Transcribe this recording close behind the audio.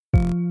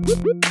He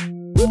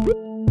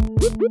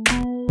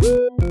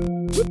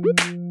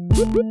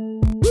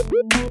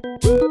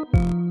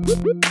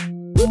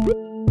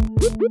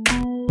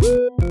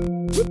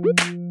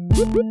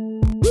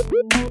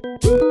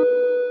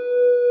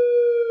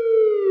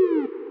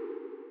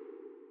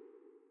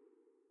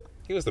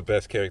was the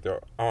best character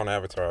on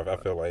Avatar, I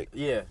feel like.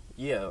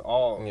 The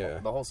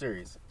whole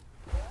series.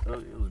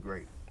 It was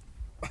great.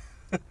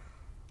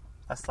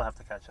 I still have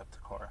to catch up to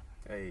Korra.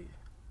 Hey,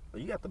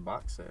 well, you got the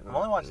box set. I've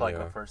only watched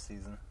the first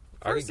season.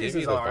 I could give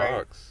you the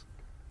box.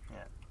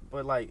 Yeah,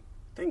 but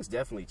things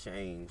definitely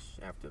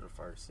changed after the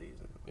first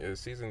season. Yeah,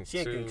 season 2. She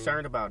ain't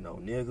concerned about no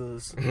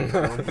niggas.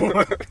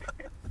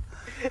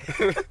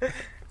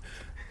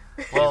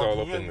 He's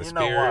all up in the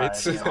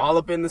spirits. He's all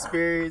up in the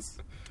spirits.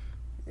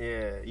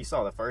 Yeah, you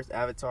saw the first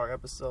Avatar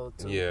episode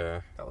too.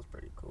 Yeah, that was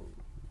pretty cool.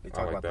 They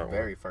talk about the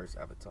very first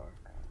Avatar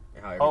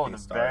and how everything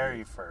started.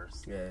 Very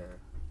first. Yeah,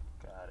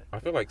 got it. I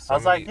feel like I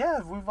was like,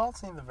 yeah, we've all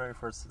seen the very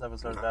first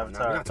episode of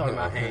Avatar. We're not talking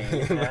about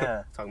Aang.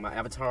 Yeah, talking about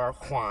Avatar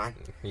Juan.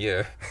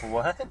 Yeah.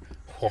 What?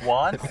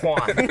 Juan?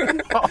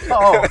 Juan.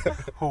 Oh,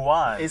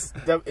 Juan. It's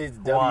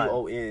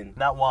W-O-N.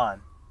 Not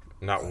Juan.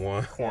 Not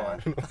one.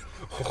 Juan.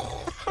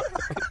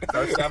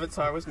 First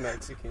Avatar was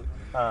Mexican.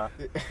 I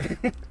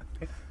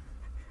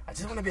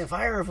just want to be a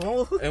fire,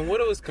 fool. And what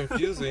was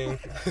confusing...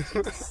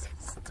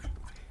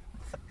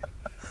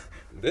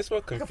 This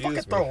what confused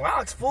me. Throw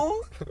rocks, fool.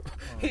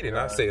 He did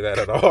not say that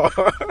at all.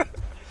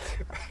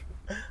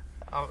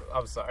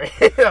 I'm sorry.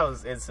 That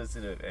was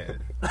insensitive and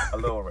a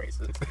little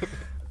racist.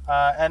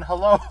 And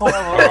hello.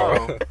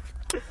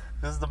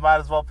 This is the Might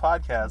As Well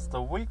podcast,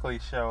 the weekly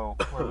show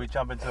where we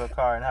jump into a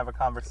car and have a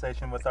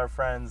conversation with our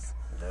friends.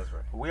 That's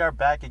right. We are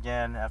back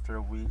again after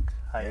a week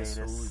hiatus.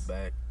 Yes, who's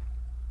back?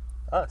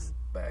 Us.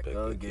 Back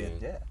again.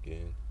 Yeah.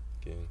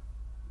 Again.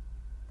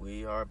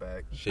 We are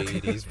back.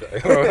 Shady's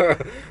back.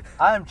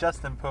 I'm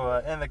Justin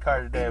Pua. In the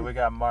car today, we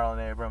got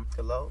Marlon Abram.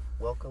 Hello.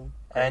 Welcome.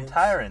 And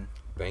Tyron.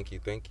 Thank you.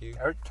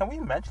 Can we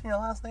mention your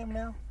last name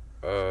now?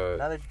 Now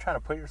that you're trying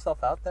to put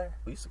yourself out there?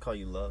 We used to call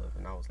you Love,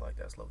 and I was like,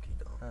 that's low-key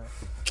dumb.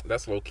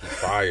 That's low-key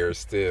fire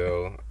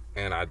still.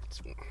 And I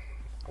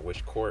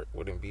wish Court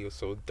wouldn't be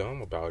so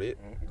dumb about it.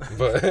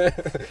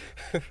 But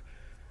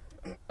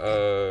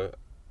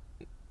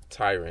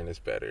Tyron is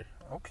better.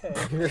 Okay.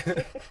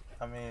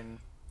 I mean,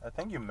 I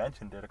think you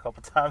mentioned it a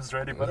couple times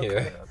already, but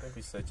okay. Yeah, I think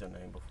we said your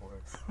name before.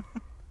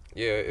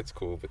 Yeah, it's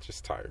cool, but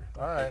just Tyron.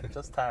 All right,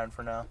 just Tyron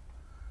for now.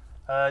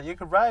 You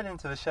can write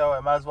into the show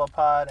at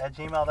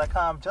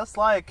mightaswellpod@gmail.com, just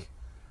like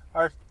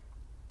our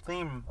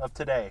theme of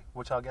today,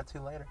 which I'll get to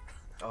later.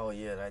 Oh,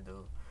 yeah, I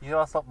do. You can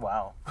also,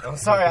 wow. I'm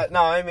sorry. I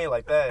didn't mean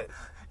like that.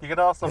 You can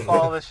also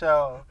follow the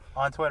show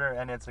on Twitter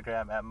and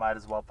Instagram at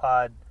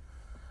mightaswellpod.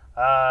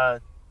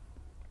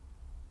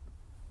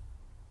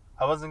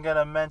 I wasn't going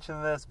to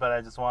mention this, but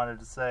I just wanted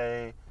to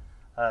say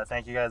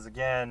thank you guys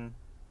again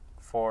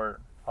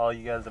for all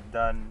you guys have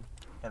done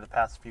in the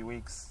past few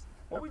weeks.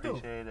 What we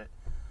appreciate it.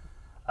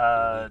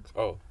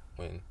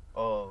 When?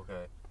 Oh,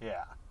 okay.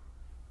 Yeah.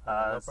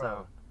 No so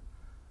problem.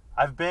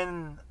 I've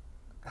been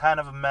kind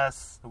of a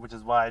mess, which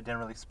is why I didn't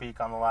really speak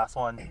on the last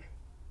one.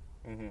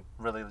 Mm-hmm.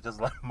 Really,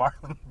 just let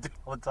Marlon do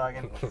all the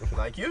talking.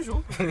 Like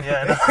usual.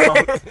 Yeah, no,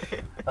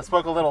 I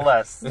spoke a little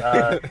less.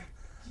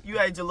 You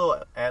had your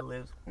little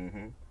ad-libs.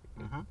 Mm-hmm.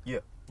 Yeah.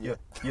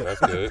 That's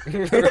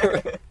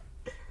good.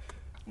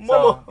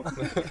 Mama.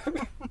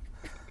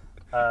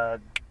 I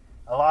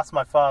lost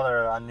my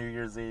father on New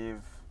Year's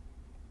Eve,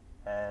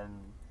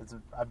 and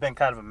I've been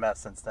kind of a mess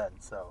since then.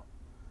 So,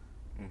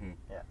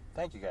 yeah,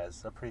 thank you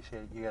guys.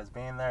 Appreciate you guys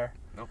being there.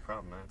 No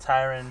problem, man.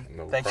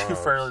 Tyron, thank you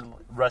for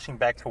rushing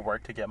back to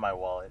work to get my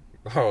wallet.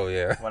 Oh,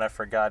 yeah. When I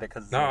forgot it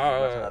because it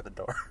was rushing out the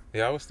door.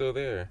 Yeah, I was still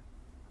there.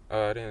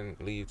 I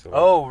didn't leave till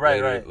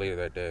later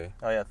that day.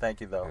 Oh, yeah, thank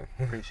you, though.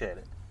 Appreciate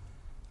it.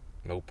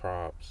 No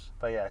props.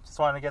 But, yeah, just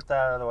wanted to get that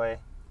out of the way.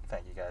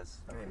 Thank you,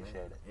 guys. I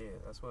appreciate it. Yeah,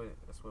 that's what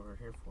we're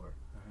here for.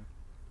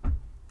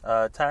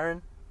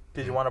 Tyron,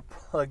 did you want to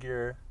plug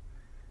your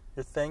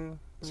thing?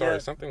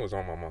 Sorry, something was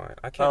on my mind.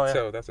 I can't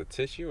tell if that's a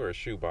tissue or a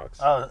shoebox.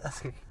 Oh,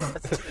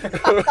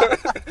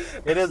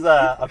 it is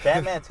a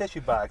Batman tissue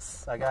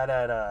box. I got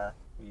at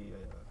we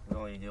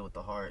only deal with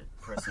the hard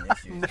pressing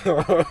issues.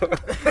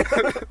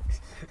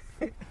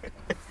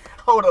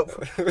 Hold up,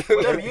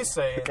 whatever you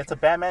say. It's a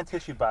Batman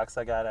tissue box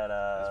I got at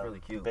that's really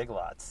cute. Big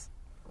Lots.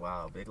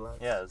 Wow, Big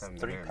Lots. Yeah, it's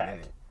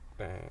 3-pack.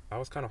 Dang, I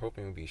was kind of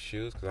hoping it would be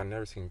shoes because I've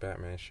never seen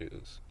Batman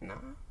shoes. Nah.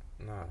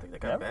 Nah. I think they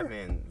got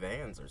Batman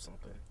Vans or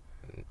something.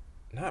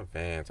 Not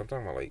Vans. I'm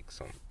talking about like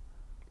some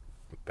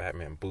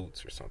Batman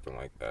boots or something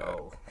like that.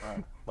 Oh,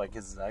 like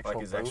his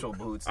actual actual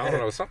boots. I don't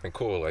know, something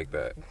cool like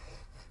that.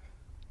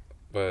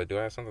 But do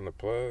I have something to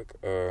plug?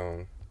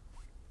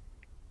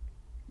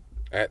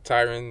 At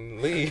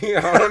Tyron Lee.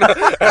 I don't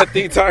know. At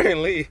the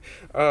Tyron Lee.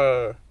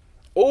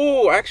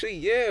 Actually,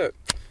 yeah.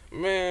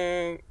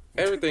 Man,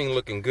 everything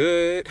looking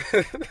good.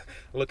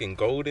 Looking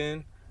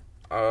golden.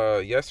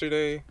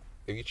 Yesterday,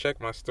 if you check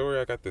my story,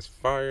 I got this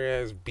fire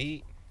ass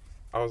beat.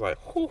 I was like,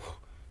 whew,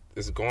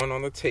 this is going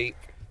on the tape.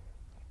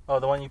 Oh,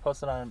 the one you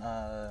posted on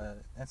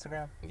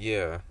Instagram?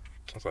 Yeah.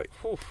 I was like,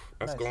 whew,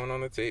 that's Nice. going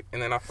on the tape.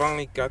 And then I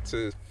finally got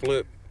to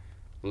flip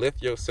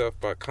Lift Yourself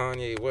by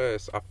Kanye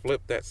West. I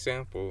flipped that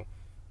sample.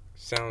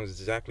 Sounds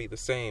exactly the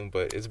same,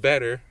 but it's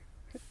better.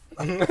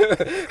 Okay.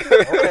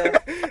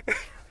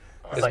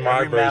 It's like my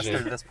I remastered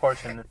version. this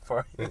portion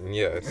for you.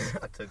 Yes.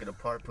 I took it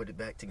apart, put it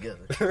back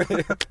together.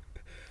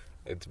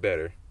 It's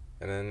better.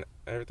 And then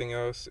everything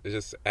else is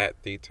just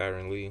at the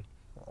Tyron Lee.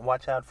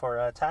 Watch out for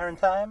Tyron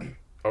Time.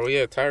 Oh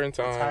yeah, Tyron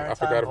Time. Tyron I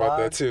forgot Time about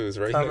that vlog too. It's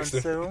right coming next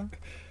to. soon.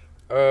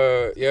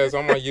 Yeah, it's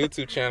on my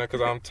YouTube channel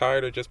because I'm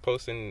tired of just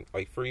posting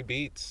like free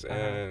beats Uh-huh.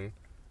 and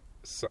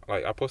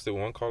like I posted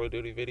one Call of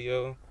Duty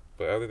video,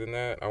 but other than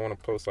that, I want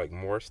to post like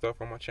more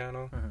stuff on my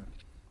channel. Mhm.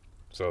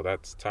 So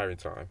that's Tyron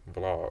Time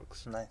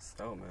vlogs. Nice.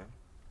 Oh man,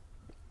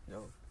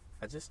 yo,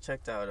 I just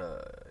checked out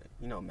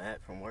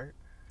Matt from work.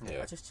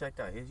 Yeah. I just checked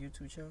out his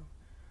YouTube channel.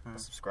 I Mhm.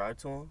 subscribed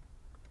to him.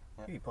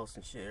 Yeah. He be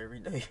posting shit every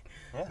day.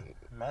 Yeah,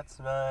 Matt's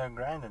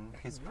grinding.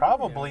 He's Yeah,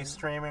 probably man.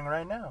 streaming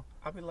right now.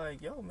 I'll be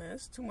like, yo man,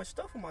 it's too much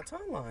stuff on my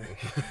timeline.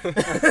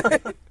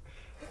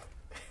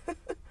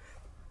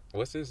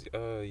 What's his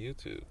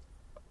YouTube?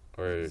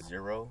 Or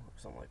Zero or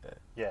something like that.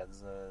 Yeah,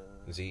 it's,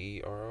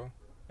 ZERO?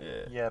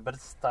 Yeah. yeah, but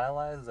it's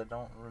stylized. I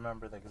don't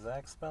remember the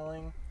exact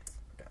spelling.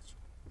 Gotcha.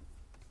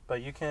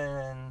 But you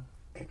can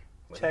Wait.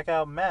 check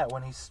out Matt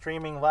when he's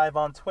streaming live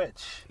on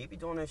Twitch He be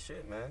doing that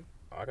shit, man.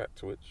 I got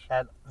Twitch.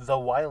 at The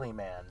Wily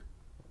Man.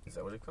 Is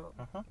that what it's called?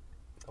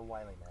 The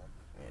Wily Man.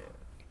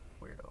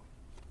 Yeah. Weirdo.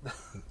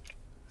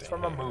 It's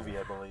from a Damn. movie,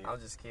 I believe. I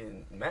was just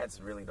kidding.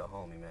 Matt's really the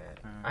homie, man.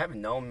 Mhm. I haven't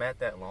known Matt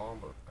that long,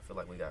 but I feel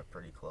like we got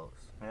pretty close.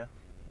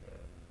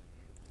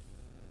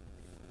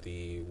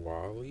 The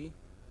Wally?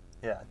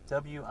 Yeah,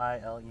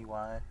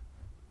 WILEY.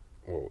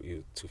 Whoa,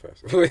 you too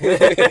fast.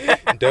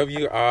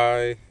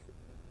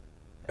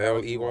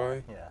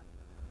 WILEY? Yeah.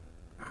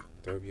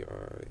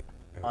 WI.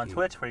 On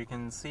Twitch, where you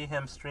can see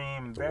him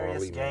stream The various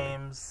Wally Man.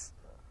 games,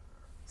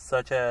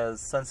 such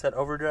as Sunset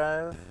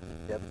Overdrive.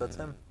 Yep, that's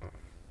him.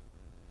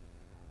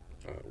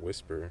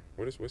 Whisper.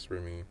 What does Whisper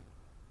mean?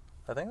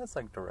 I think that's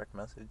like direct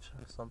message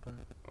or something.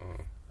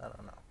 I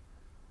don't know.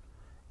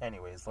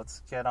 Anyways,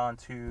 let's get on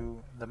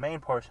to the main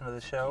portion of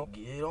the show.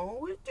 Get on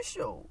with the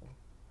show.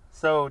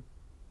 So,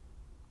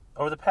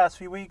 over the past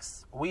few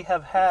weeks, we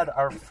have had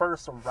our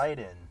first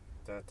write-in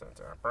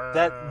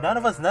that none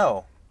of us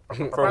know.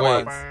 For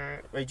once.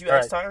 Wait, you All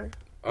asked right.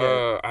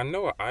 Tyler? I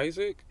know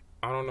Isaac.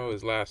 I don't know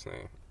his last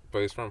name, but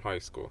he's from high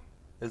school.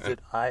 Is it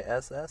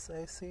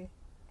ISSAC? ISSA.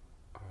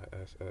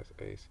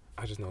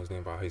 I just know his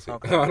name by Isaac.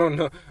 Okay. I don't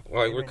know.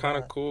 Like, Maybe we're kind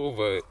of not. cool,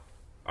 but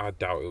I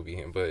doubt it'll be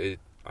him. But I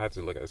have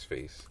to look at his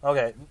face.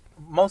 Okay,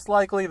 most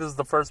likely this is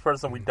the first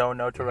person we don't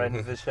know to write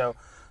into this show.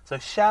 So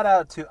shout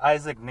out to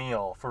Issac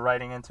Neal for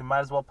writing into Might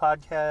As Well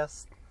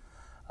Podcast.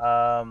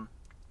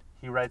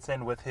 He writes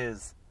in with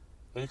his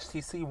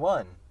HTC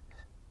One,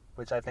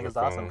 which I think The is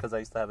awesome phone. because I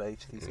used to have a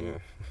HTC. Yeah.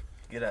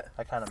 Get a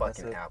I kind of miss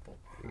fucking it. Apple.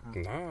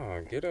 Nah,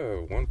 get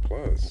a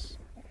OnePlus.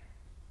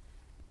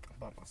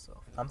 By myself.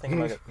 I'm thinking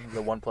like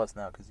the One Plus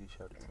now because you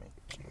showed it to me.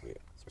 Yeah,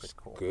 It's pretty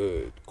cool.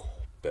 Good,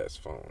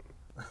 best phone.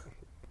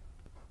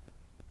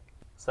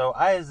 So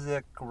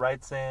Isaac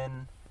writes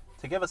in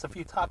to give us a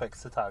few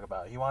topics to talk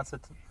about. He wants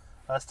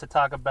us to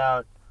talk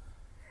about.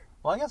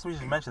 Well, I guess we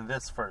should mention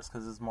this first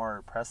because it's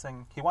more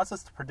pressing. He wants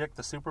us to predict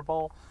the Super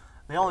Bowl.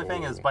 The only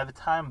thing is, by the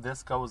time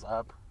this goes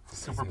up, the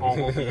Super Bowl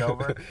will be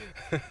over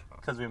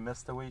because we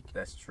missed a week.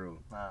 That's true.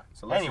 Uh,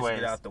 So let's anyways,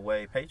 just get out the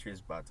way. Patriots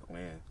about to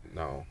win.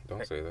 No,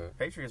 don't say that.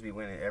 Patriots be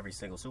winning every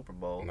single Super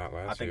Bowl. Not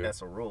last I think year.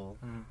 that's a rule.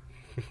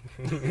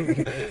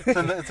 it's in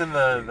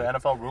the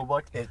NFL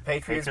rulebook. If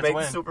Patriots Patriots make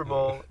win. the Super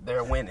Bowl,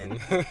 they're winning.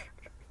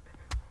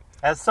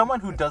 As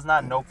someone who does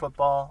not know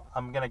football,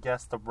 I'm gonna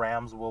guess the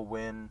Rams will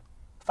win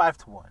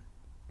 5-1.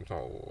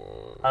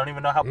 No. I don't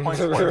even know how points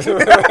work. No.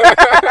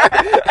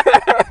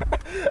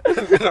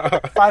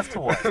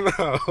 5-1.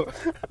 No.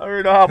 I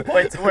don't know how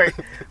points work.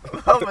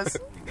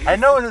 I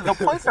know the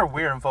points are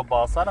weird in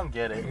football, so I don't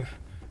get it.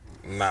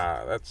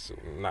 Nah, that's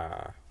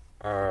nah.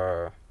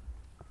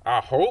 I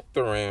hope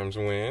the Rams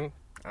win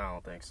I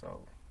don't think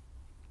so.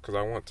 because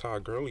I want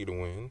Todd Gurley to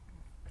win.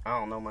 I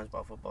don't know much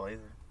about football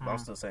either. But I'm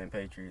still saying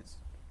Patriots.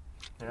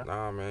 Yeah.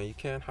 Nah, man, you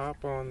can't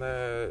hop on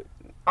that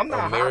I'm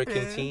not American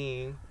hopping.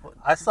 team.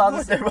 I saw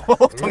this. They're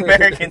both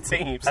American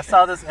teams. I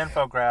saw this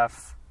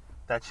infograph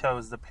that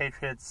shows the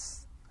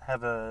Patriots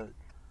have a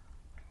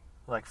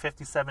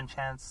 50%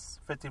 chance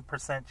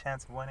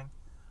of winning,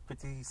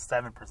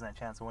 57%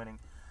 chance of winning,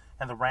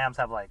 and the Rams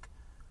have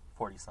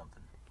 40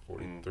 something.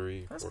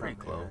 43. That's 40, pretty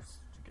close.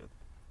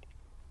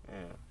 Yeah.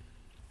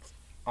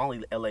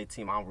 Only LA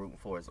team I'm rooting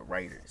for is the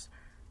Raiders.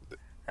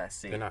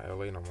 That's it. They're not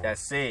LA no more.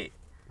 That's it.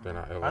 They're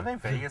not LA. Are they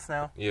Vegas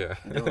now? Yeah.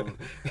 Dude,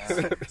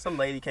 some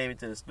lady came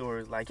into the store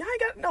and was like, y'all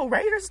ain't got no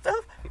Raiders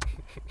stuff?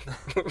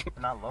 They're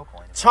not local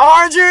anymore.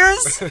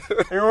 Chargers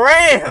and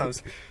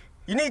Rams.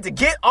 You need to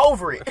get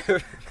over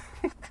it.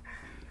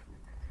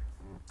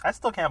 I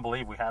still can't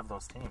believe we have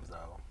those teams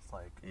though.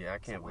 It's Yeah, I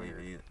can't it's believe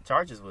weird. it either.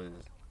 Chargers was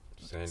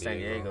San San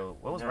Diego. Diego.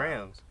 What was Yeah.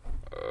 Rams?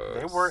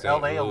 They were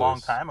St. LA a long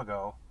Louis. time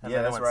ago, and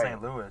Yeah, then they that's went right.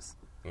 St.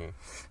 Louis.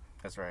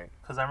 That's right.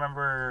 Because I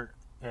remember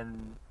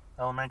in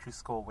elementary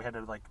school we had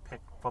to like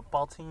pick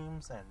football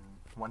teams, and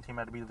one team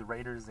had to be the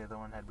Raiders, the other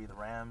one had to be the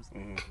Rams.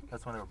 Hmm.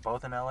 That's when they were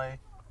both in LA.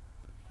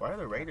 Why are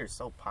the Raiders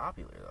so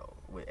popular though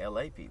with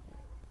LA people?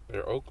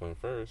 They're Oakland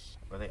first,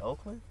 Are they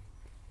Oakland?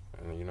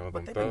 and you know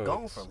But them they've thugs. been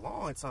gone for a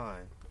long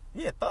time.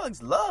 Yeah,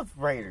 thugs love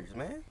Raiders,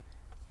 man.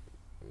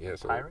 Yeah,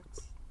 so,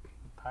 Pirates.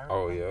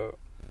 Oh yeah,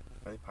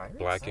 Are they pirates?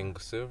 black and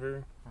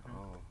silver,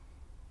 Oh.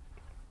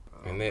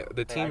 and the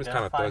They team is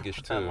kind of identify thuggish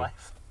with that too,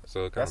 life.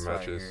 so it kind That's of what I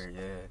matches.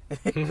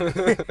 hear,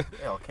 yeah.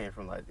 They all came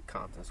from like the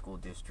Compton school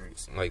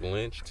districts. Like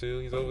Lynch too,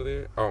 he's over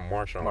there. Oh,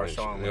 Marshawn Lynch.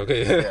 Marshawn.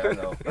 Okay. Yeah, I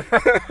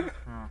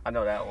know. I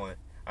know that one.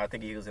 I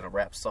think he was in a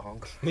rap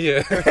song.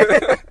 Yeah.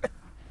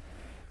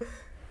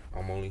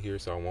 I'm only here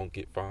so I won't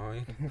get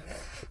fined.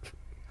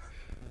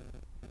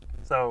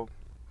 So,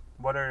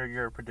 what are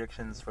your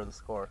predictions for the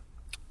score?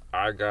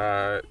 I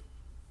got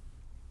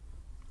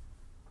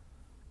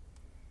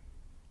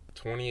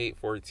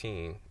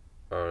 28-14.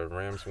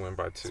 Rams win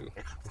by 2.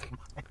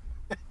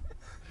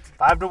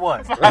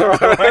 5-1.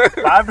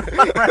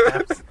 5-1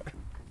 Rams.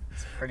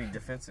 It's a pretty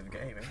defensive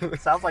game. Man.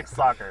 Sounds like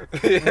soccer.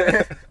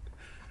 The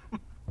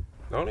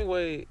only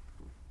way,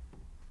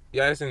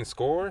 yeah, as in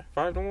score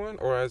 5-1,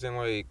 or as in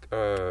like what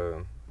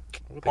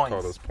they call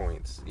Points. those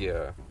points?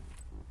 Yeah,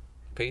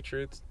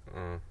 Patriots.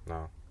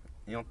 No,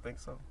 You don't think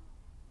so?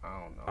 I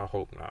don't know. I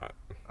hope not.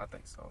 I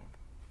think so.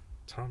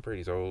 Tom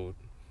Brady's old.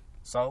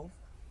 So,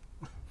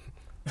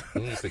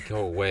 He needs to go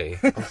away.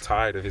 I'm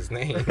tired of his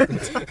name.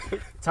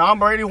 Tom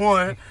Brady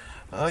won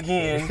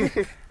again.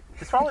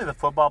 It's probably the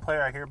football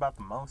player I hear about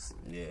the most.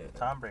 Yeah,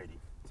 Tom Brady.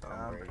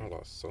 Tom Brady. I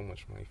lost so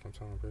much money from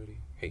Tom Brady.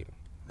 Hate him.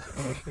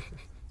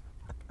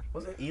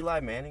 Wasn't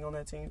Eli Manning on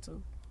that team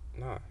too?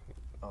 Nah.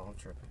 Oh, I'm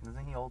tripping.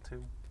 Isn't he old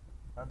too?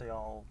 Aren't they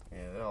all old?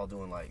 Yeah, they're all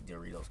doing like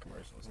Doritos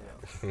commercials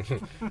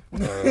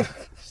now.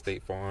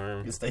 State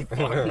Farm. You stay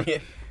farm. Yeah.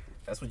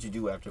 That's what you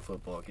do after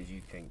football because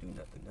you can't do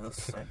nothing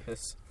else. I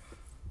guess.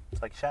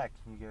 It's like Shaq.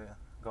 You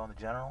go on the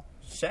general.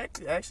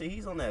 Shaq, actually,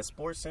 he's on that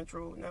Sports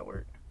Central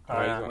network Oh,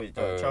 he's on, with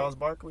Charles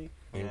Barkley,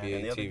 and the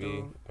NBA other TV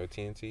dude. or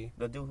TNT.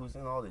 The dude who's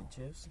in all the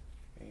gifs.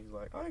 And he's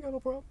like, I ain't got no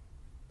problem.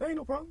 There ain't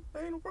no problem.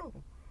 There ain't no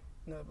problem.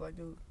 And that black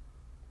dude.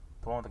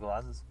 The one with the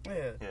glasses. Yeah.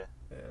 Yeah.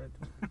 Yeah. That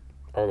dude.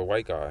 Oh, the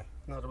white guy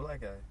No, the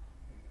black guy.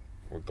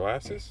 with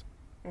glasses.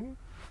 Mhm.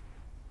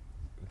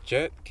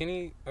 Jet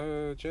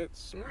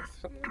Smith,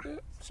 something like that.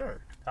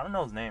 Sure. I don't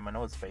know his name. I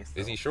know his face.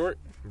 Is though. he short,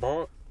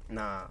 bald,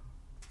 Nah.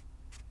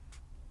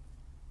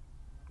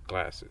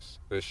 glasses?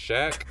 There's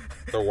Shaq,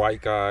 the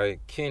white guy,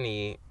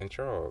 Kenny, and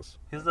Charles.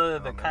 He's the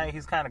man. kind.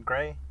 He's kind of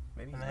gray.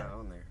 Maybe he's Man. not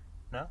on there.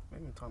 No?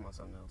 Maybe I'm talking about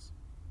something else.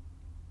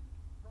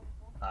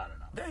 I don't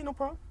know. There ain't no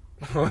problem.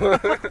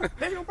 There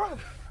ain't no problem.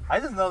 I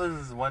just know there's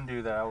this one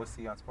dude that I always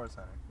see on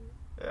SportsCenter.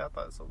 Yeah, I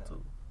thought so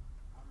too.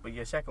 But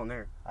yeah, Shaq on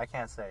there. I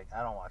can't say.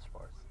 I don't watch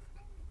sports,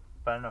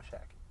 but I know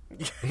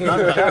Shaq. Not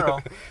in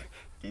general.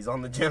 He's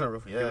on the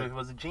general. He Yeah,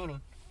 was a genie.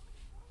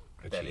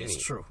 that is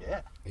Genie. true.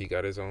 Yeah. He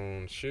got his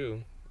own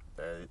shoe.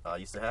 I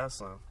used to have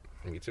some.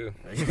 Me too.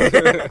 I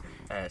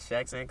had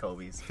Shaq's and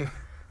Kobe's.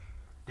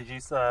 Did you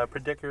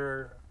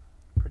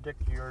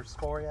predict your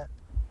score yet?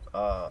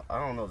 I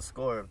don't know the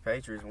score of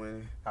Patriots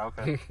winning.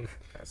 Okay.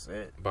 That's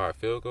it. By a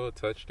field goal,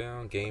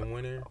 touchdown, game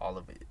winner, All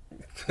of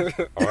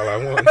it. all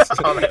at once.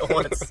 All at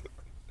once.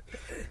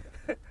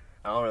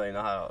 I don't really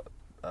know how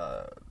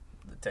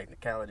the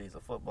technicalities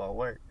of football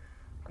work.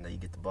 I know you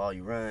get the ball,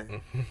 you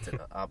run to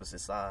the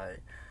opposite side.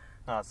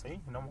 Oh, see,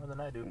 you know more than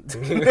I do.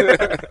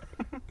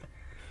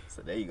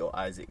 So there you go,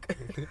 Isaac.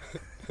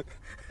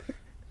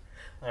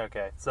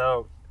 Okay,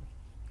 so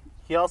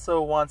he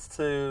also wants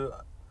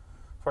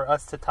for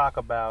us to talk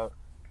about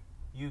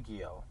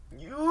Yu-Gi-Oh,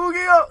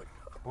 Yu-Gi-Oh!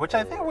 which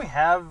I think we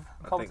have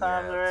a couple I think we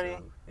times have already.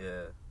 to.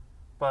 Yeah.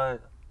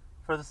 But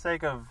for the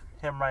sake of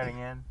him writing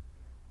in,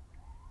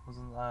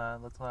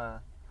 let's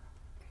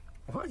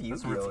What let's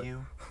Yu-Gi-Oh?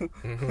 review.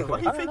 Why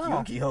do you I pick don't know.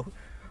 Yu-Gi-Oh?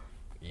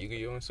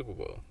 Yu-Gi-Oh and Super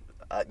Bowl.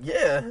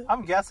 Yeah.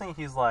 I'm guessing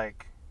he's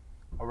like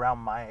around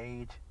my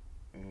age.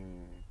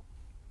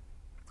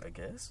 I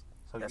guess.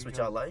 So That's what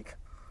Yu-Gi-Oh- y'all like?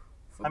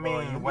 I Football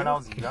and mean, when I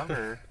Yu-Gi-Oh? was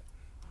younger,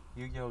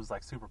 Yu-Gi-Oh was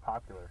like super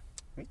popular.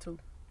 Me too.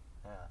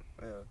 Yeah.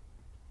 Yeah.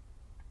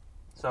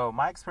 So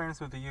my experience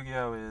with the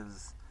Yu-Gi-Oh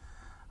is,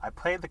 I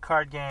played the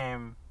card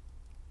game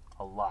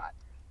a lot.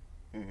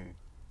 Mm-hmm.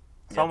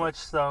 So much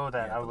so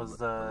that I the was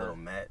little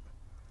mat.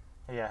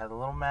 yeah, I had a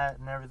little mat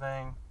and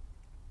everything.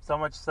 So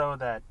much so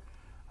that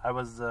I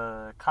was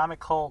a Comic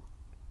Cult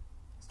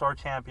store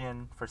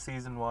champion for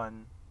season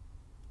 1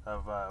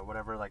 of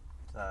whatever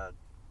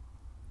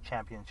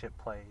championship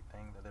play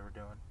thing that they were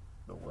doing.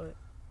 The what?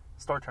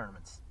 Store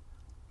tournaments.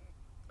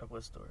 Of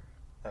what store?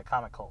 At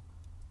Comic Cult.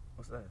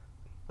 What's that?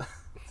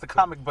 It's a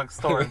comic book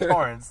store in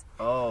Torrance.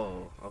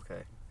 Oh,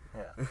 okay.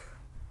 Yeah.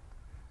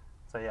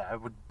 So yeah, I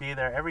would be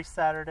there every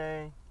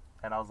Saturday,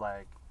 and I was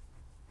like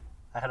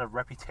I had a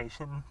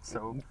reputation,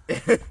 so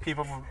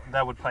people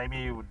that would play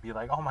me would be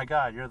like, "Oh my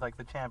god, you're like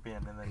the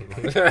champion," and then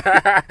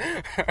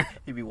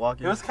He'd be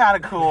walking. it was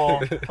kind of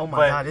cool. Oh my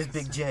but- god, it's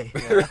Big J.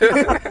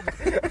 Yeah.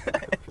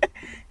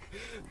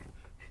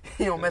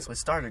 He don't mess with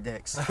starter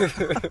decks.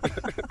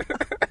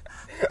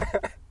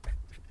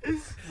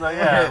 So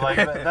yeah, like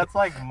that's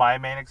like my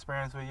main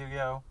experience with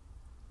Yu-Gi-Oh.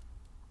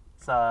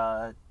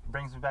 It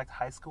brings me back to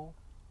high school.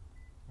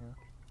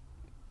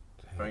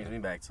 Brings me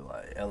back to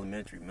like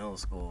elementary, middle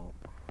school.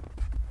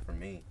 For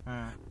me,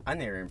 I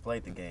never even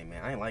played the game,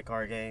 man. I didn't like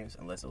card games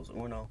unless it was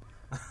Uno.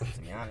 To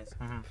be honest,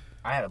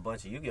 I had a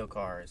bunch of Yu-Gi-Oh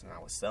cards and I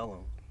would sell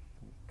them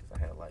because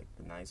I had like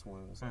the nice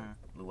ones, like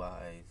the Blue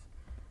Eyes,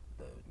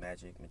 the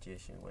Magic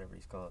Magician, whatever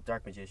he's called,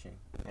 Dark Magician.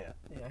 Yeah,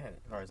 I had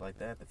cards like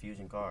that, the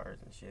fusion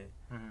cards and shit,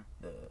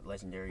 the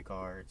legendary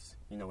cards.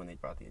 You know when they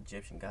brought the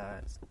Egyptian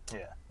gods?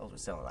 Yeah, those were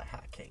selling like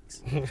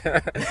hotcakes.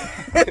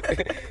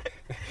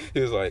 He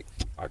was like,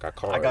 I got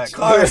cards. I got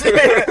cards.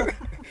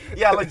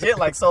 Yeah, I legit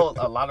like sold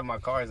a lot of my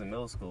cards in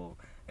middle school,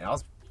 and I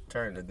was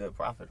turning a good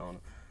profit on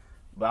them.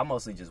 But I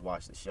mostly just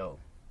watched the show.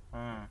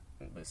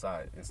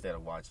 Instead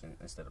of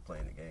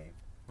playing the game.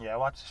 Yeah, I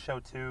watched the show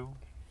too.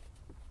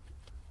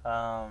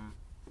 Yeah,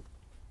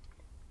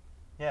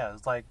 it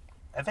was like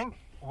I think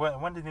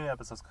when did new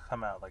episodes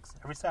come out? Like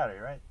every Saturday,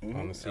 right?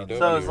 On the CW.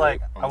 So it's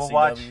like I will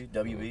watch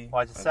WB.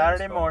 it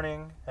Saturday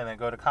morning and then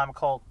go to Comic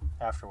Cult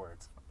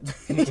afterwards. So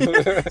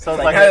it's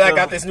like, hey, I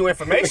got this new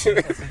information.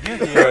 It's a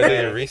Yu-Gi-Oh! You gotta do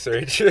your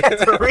research.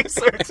 The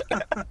research.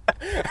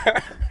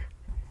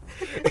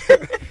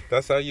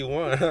 That's how you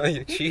won. Huh?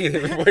 You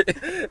cheated.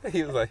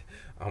 He was like,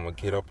 I'm gonna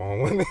get up on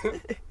one.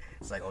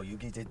 It's like, oh, you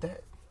did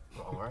that.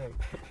 All right.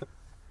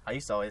 I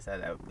used to always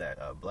have that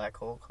black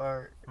hole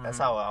card. That's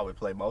how I would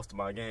play most of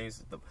my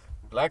games. The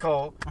black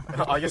hole.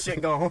 All your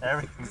shit gone.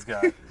 Everything's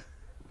gone.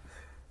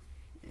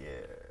 Yeah.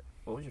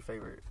 What was your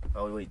favorite?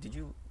 Oh wait, did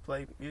you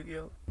play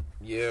Yu-Gi-Oh?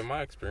 Yeah,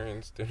 my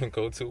experience didn't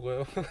go too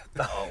well.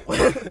 Oh.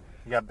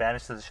 You got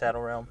banished to the Shadow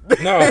Realm.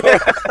 No.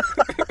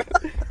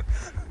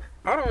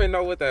 I don't even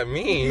know what that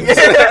means.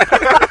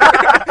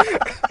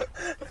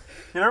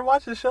 You never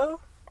watched the show?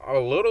 A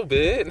little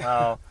bit.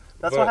 Oh,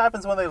 that's what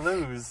happens when they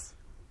lose.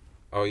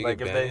 Oh, you Like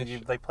get if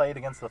banished? they played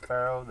against the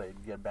Pharaoh, they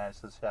get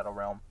banished to the Shadow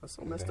Realm. That's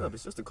so messed up.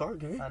 It's just a card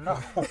game. I know.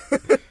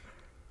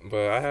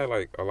 But I had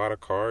like a lot of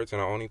cards,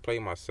 and I only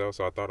played myself,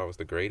 so I thought I was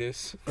the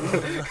greatest.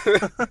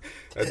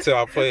 Until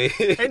I played.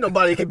 Ain't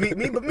nobody can beat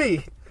me but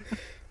me.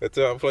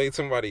 Until I played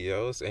somebody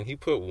else, and he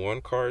put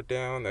one card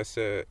down that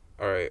said,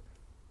 "All right,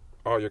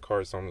 all your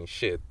cards don't mean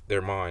shit.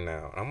 They're mine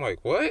now." I'm like,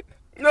 what?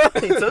 No,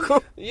 he took them.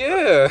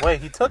 Yeah.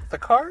 Wait, he took the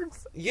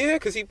cards? Yeah,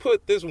 because he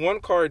put this one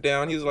card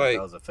down. He's like,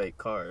 that was a fake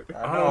card.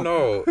 I don't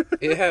know.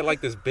 It had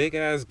like this big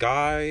ass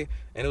guy,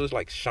 and it was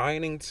like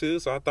shining too,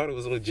 so I thought it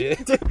was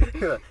legit.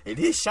 It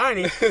is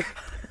shiny.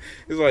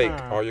 He's like,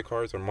 all your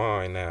cards are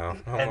mine now.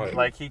 I'm And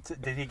like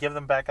did he give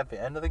them back at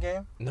the end of the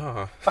game?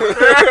 nah.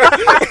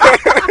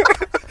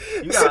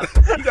 You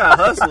got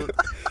hustled.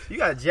 You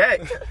got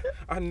jacked.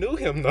 I knew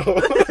him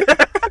though.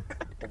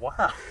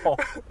 Wow.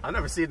 I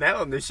never seen that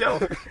on this show.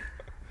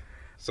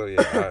 So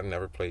yeah, I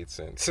never played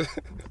since.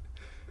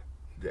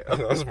 Yeah.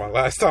 That was my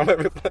last time I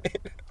ever played.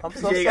 I'm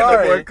so He ain't got no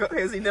sorry. more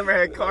cards. He never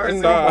had cards.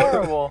 Nah.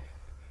 Horrible.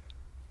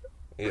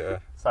 Yeah.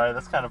 Sorry,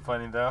 that's kind of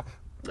funny though.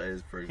 That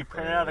is pretty. He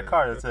printed out a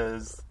card that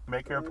says,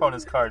 "Make your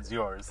opponent's cards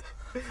yours."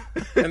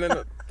 And then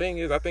the thing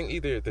is, I think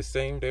either the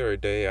same day or a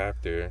day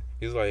after,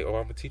 he's like, "Oh,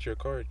 I'm gonna teach you a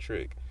card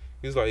trick."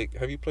 He's like,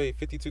 "Have you played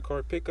 52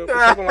 card pickup or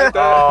something like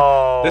that?"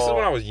 Oh. This is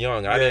when I was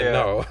young. I didn't Yeah.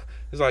 know.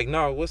 He's like,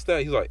 "No, what's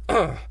that?" He's like,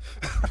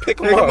 pick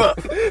him up."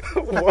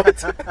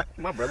 What?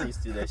 My brother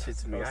used to do that shit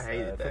to me. So I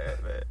hated sad. that.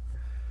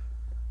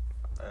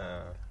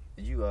 But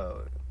did you?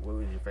 What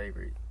was your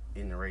favorite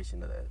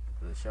iteration of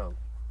the show?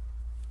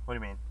 What do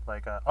you mean?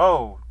 Like,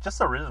 just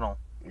the original.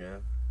 Yeah.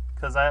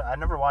 Because I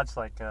never watched,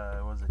 like,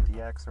 was it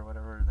DX or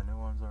whatever the new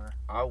ones were?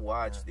 I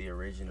watched the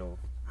original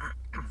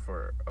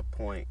for a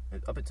point,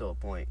 up until a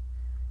point,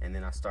 and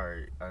then I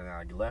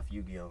left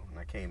Yu-Gi-Oh! And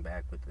I came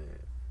back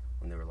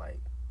when they were, like,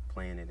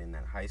 playing it in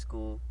that high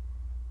school.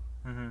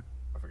 Mm-hmm.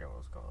 I forgot what it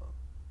was called.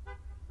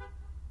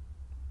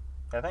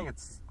 I think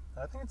it's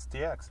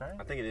DX, right?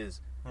 I think it is.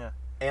 Yeah.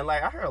 And,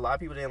 like, I heard a lot of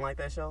people didn't like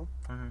that show.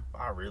 Mm-hmm.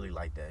 I really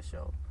liked that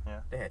show.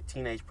 Yeah. They had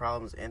teenage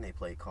problems and they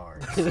played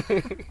cards. So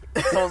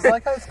it was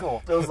like high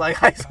school. It was like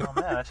high school.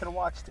 Oh man, I should have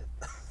watched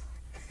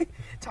it.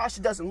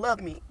 Tasha doesn't love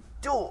me.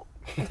 Duel.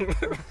 I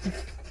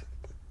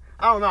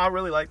don't know. I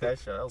really like that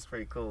show. That was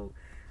pretty cool.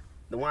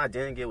 The one I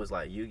didn't get was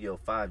like Yu-Gi-Oh!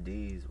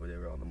 5Ds where they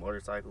were on the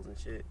motorcycles and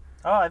shit.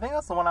 Oh, I think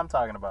that's the one I'm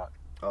talking about.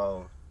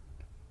 Oh.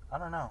 I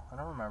don't know. I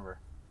don't remember.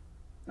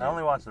 Yeah. I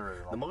only watched the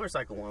original. The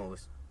motorcycle one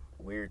was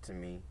weird to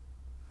me.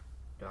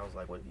 I was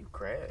like, what if you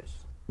crash?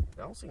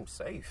 That don't seem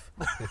safe.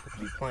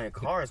 Be playing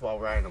cars while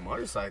riding a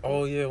motorcycle.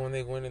 Oh yeah, when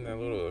they went in that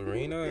little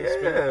arena. and Yeah.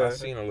 spin, I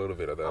seen a little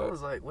bit of that. I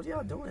was like, what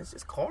y'all doing? It's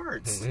just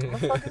cards. What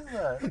the fuck is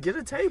that? Get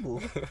a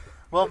table.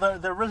 Well, the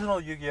original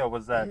Yu-Gi-Oh!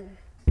 Was that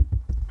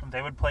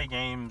they would play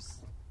games,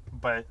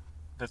 but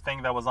the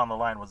thing that was on the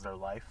line was their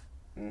life.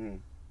 Mm-hmm.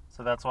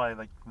 So that's why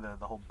like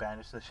the whole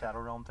Banish the Shadow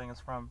Realm thing is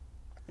from.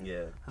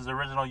 Yeah. Because the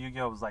original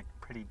Yu-Gi-Oh was like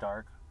pretty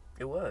dark.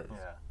 It was.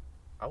 Yeah.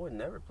 I would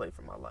never play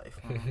for my life.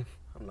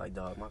 I'm like,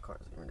 dog, my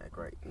cards aren't that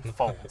great.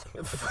 Fold.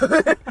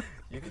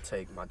 You can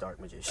take my Dark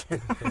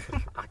Magician.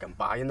 I can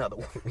buy another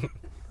one.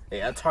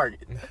 Hey, I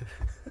Target.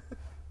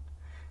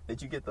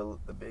 Did you get the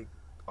big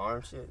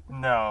arm shit?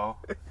 No,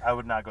 I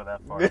would not go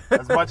that far.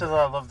 As much as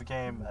I love the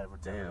game, I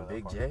would never Damn, go that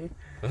Big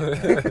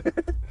far.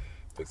 J.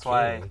 That's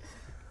why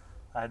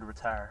I had to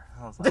retire.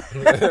 I was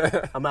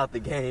like, I'm out the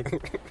game.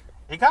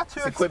 it got too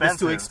This equipment's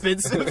too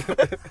expensive.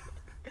 expensive.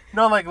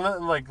 No, like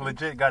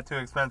legit got too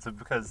expensive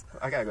because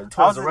I gotta go to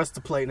Toys R Us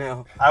to play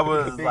now. I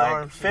was Big like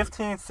arm shit.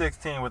 15,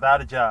 16 without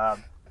a job,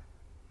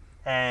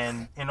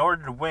 and in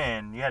order to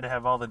win, you had to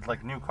have all the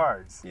like new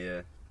cards,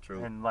 Yeah,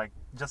 true. and like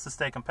just to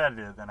stay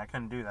competitive, and I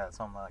couldn't do that,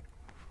 so I'm like,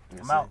 Yes,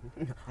 I'm sir. out.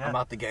 I'm Yeah.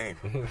 out the game.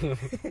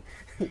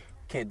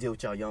 Can't deal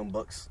with y'all young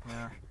bucks.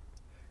 Yeah.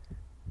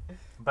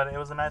 But it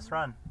was a nice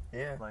run.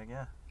 Yeah, Like,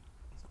 yeah,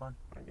 it's fun.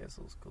 I guess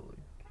it was cool.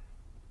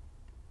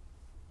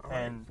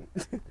 And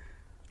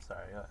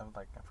sorry, I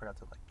forgot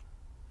to like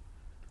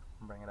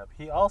bring it up.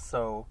 He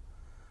also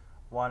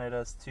wanted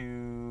us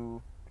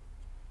to.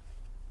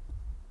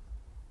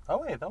 Oh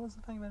wait, that was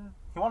the thing that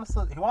he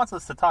wants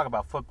us to talk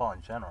about football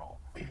in general.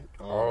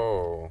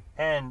 Oh.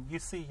 And you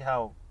see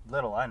how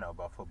little I know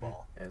about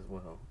football. As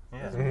well. Yeah.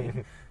 As me.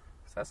 So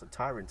that's a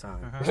tyrant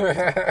time.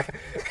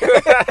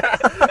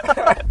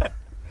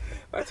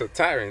 That's a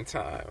tiring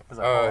time. Is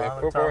that all In I'm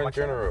football talking in about?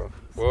 general.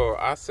 Well,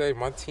 I say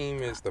my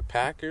team is the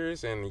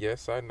Packers, and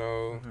yes, I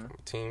know my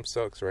team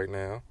sucks right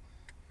now,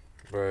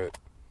 but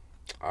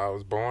I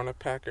was born a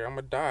Packer. I'm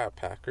gonna die a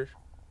Packer.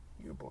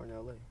 You were born in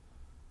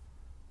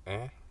L.A.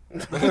 Eh?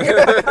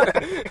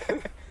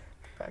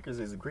 Packers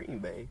is Green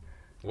Bay.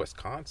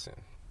 Wisconsin.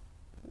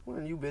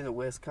 When you been to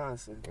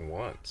Wisconsin?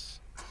 Once.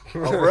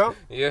 Oh, bro?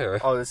 Yeah.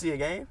 Oh, to see a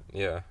game?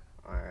 Yeah.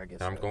 All right, I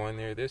guess I'm so. going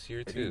there this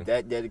year If you too.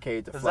 that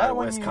dedicated to Is fly that to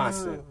when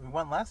Wisconsin. you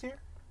went last year?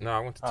 No, I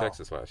went to Oh.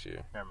 Texas last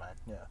year. Never mind.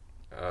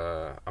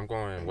 Yeah. I'm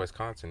going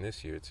Wisconsin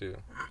this year too.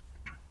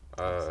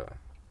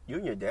 You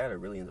and your dad are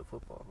really into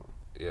football, huh?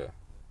 Yeah.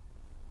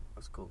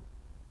 That's cool.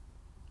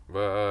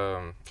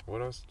 But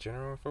what else?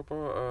 General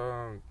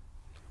football.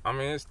 I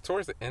mean, it's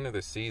towards the end of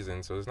the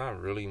season, so there's not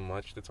really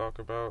much to talk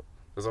about.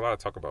 There's a lot of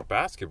talk about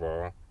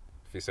basketball,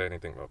 if you say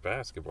anything about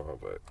basketball,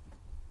 but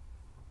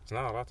there's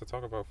not a lot to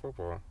talk about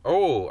football.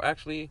 Oh,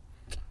 actually,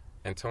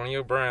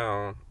 Antonio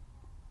Brown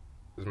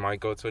might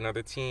go to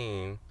another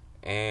team,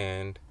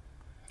 and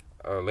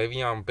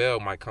Le'Veon Bell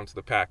might come to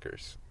the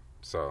Packers.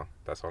 So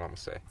that's all I'm gonna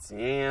say.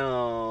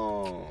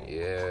 Damn.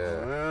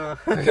 Yeah.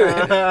 You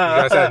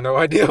guys had no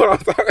idea what I'm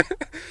talking.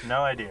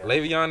 No idea.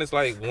 Le'Veon is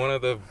like one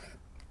of the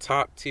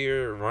top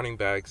tier running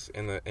backs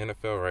in the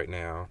NFL right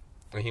now,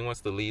 and he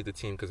wants to leave the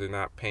team because they're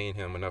not paying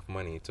him enough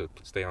money to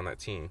stay on that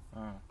team.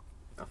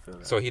 I feel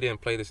that. So he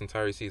didn't play this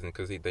entire season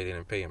because they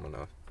didn't pay him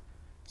enough.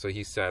 So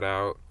he sat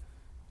out,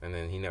 and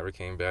then he never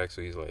came back.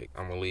 So he's like,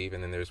 I'm gonna leave.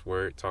 And then there's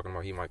word talking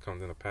about he might come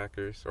to the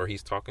Packers, or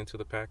he's talking to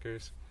the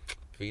Packers.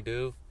 If he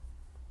do,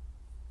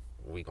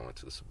 we going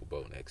to the Super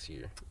Bowl next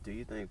year. Do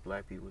you think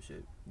black people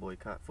should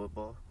boycott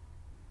football?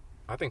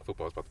 I think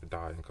football's about to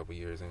die in a couple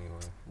years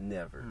anyway.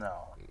 Never.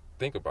 No.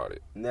 Think about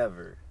it.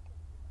 Never.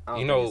 I don't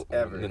You think know, it's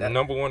ever. the That-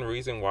 number one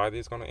reason why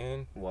this is going to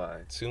end?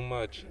 Why? Too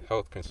much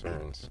health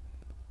concerns.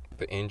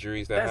 The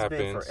injuries that That's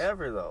happens. been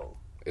forever, though.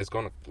 It's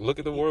going to look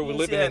at the world we're You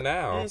living see in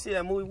that- now. You didn't see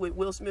that movie with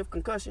Will Smith,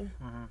 Concussion?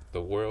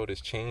 The world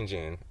is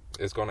changing.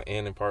 It's going to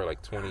end in probably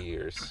like 20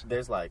 years.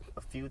 There's like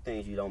a few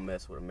things you don't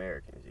mess with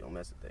Americans. You don't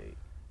mess with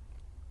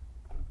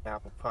they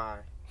apple pie.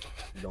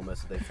 You don't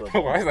mess with their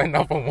football. Why is that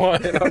number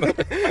one?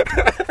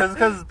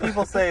 Because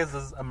people say it's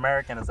as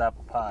American as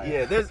apple pie.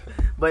 Yeah,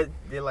 but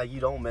they're like, you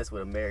don't mess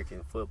with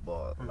American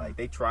football. Like,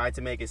 they tried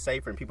to make it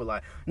safer, and people are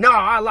like, no,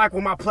 I like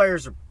when my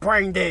players are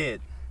brain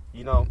dead.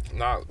 You know?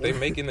 No, they're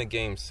making the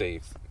game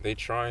safe. They're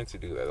trying to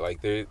do that.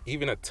 Like, they're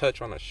even a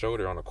touch on the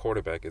shoulder on a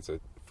quarterback is a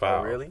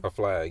foul. Oh, really? A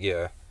flag,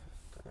 yeah.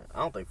 I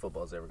don't think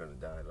football's ever going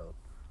to die, though.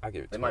 I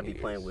give it They 20 might be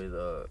years. playing with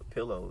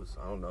pillows.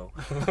 I don't know.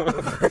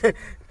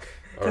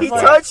 Or He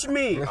flag. touched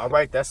me. All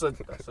right, that's a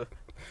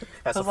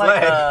So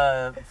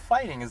flag. like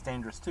fighting is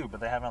dangerous too, but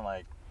they haven't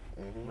like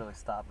Mhm. really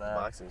stopped that.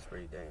 Boxing's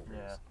pretty dangerous.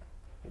 Yeah.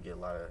 You get a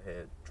lot of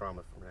head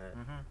trauma from that.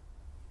 Mm-hmm.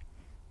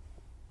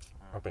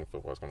 I think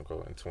football's going to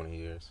go in 20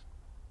 years.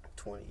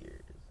 20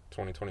 years.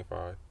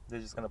 2025. They're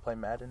just gonna play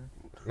Madden.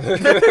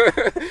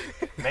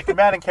 Make a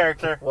Madden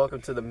character.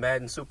 Welcome to the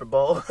Madden Super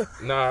Bowl.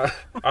 Nah,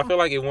 I feel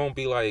like it won't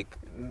be like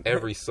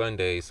every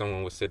Sunday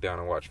someone would sit down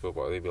and watch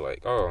football. They'd be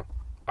like, oh,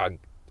 I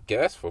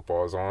guess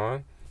football's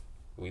on.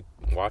 We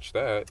watch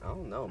that. I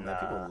don't know, man. Nah.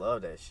 People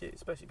love that shit,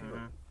 especially people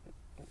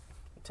in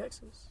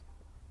Texas.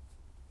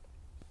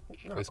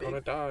 You know how It's going to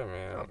big- die, you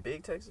know how man.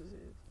 big Texas is?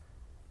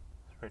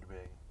 It's pretty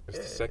big. It's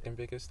the Yeah. second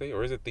biggest state,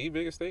 or is it the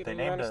biggest state They in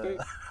the named United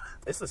a States?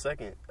 It's the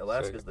second.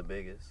 Alaska's the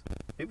biggest.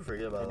 People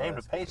forget about they named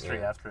a Alaska. pastry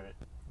Yeah. after it.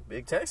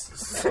 Big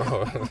Texas.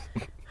 Oh.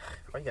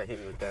 Why you got hit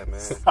me with that, man?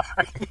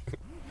 Sorry.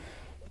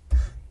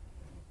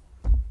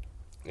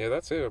 Yeah,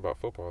 that's it about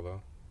football,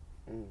 though.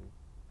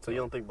 So you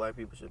don't think black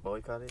people should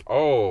boycott it?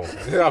 Oh,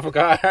 I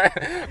forgot.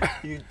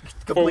 You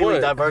completely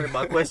what? diverted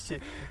my question.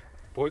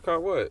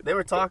 Boycott what? They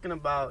were talking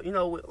about,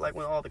 like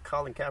when all the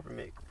Colin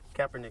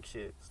Kaepernick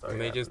shit started.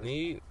 And they just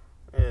need.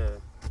 Yeah.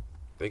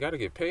 They got to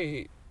get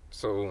paid.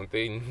 So when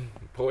they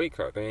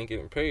boycott, they ain't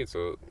getting paid.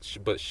 So,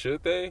 but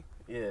should they?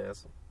 Yeah.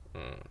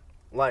 Mm.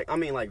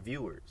 Like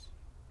viewers,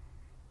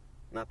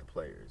 not the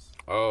players.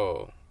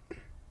 Oh.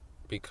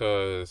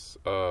 Because,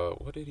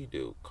 what did he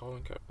do?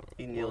 Colin Kaepernick.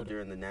 He kneeled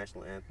during the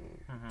national anthem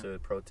to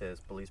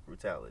protest police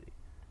brutality.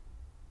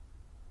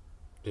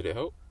 Did it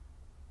help?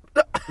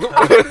 It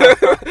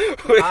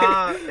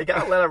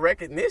got a lot of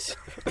recognition.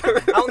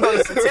 I don't know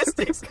the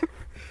statistics.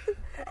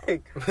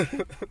 And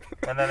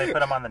then they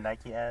put him on the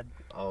Nike ad.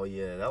 Oh,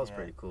 yeah, that was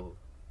pretty cool.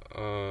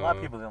 A lot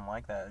of people didn't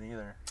like that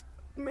either.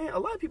 Man, a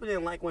lot of people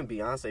didn't like when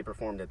Beyonce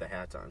performed at the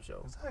halftime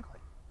show.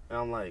 Exactly. And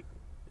I'm like,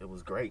 it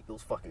was great. It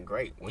was fucking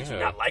great. What you Yeah.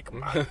 not like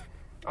about it?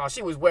 Oh,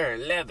 she was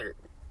wearing leather.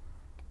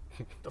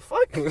 The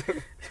fuck? I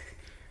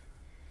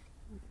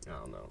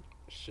don't know.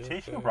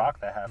 She should rock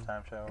that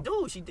halftime show.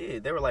 Dude, she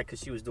did. They were like, because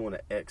she was doing an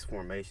X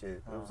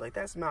formation. It was like,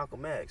 that's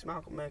Malcolm X.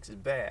 Malcolm X is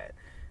bad.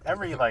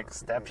 Every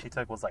step she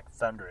took was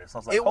thendrous. I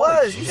was like, It holy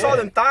was. shit. You saw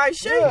them thighs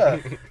shake. Yeah.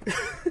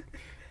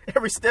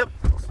 Every step.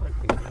 I was like,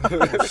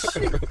 oh,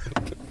 shit.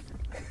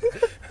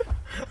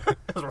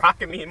 It was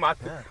rocking me in my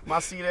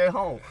seat at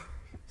home.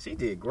 She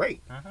did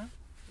great.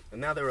 And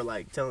now they were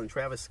like telling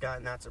Travis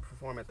Scott not to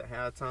perform at the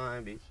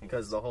halftime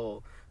because of the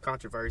whole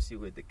controversy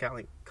with the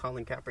Colin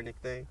Kaepernick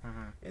thing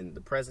and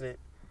the president.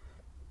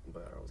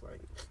 But I was like,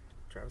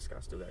 Travis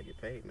Scott still gotta get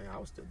paid, man. I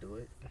would still do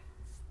it.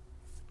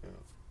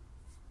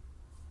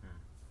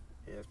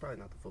 Yeah, it's probably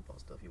not the football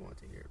stuff you want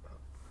to hear about.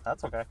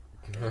 That's okay.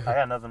 I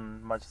got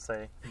nothing much to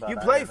say about You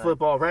played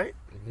football, right?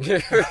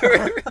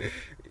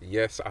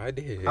 Yes, I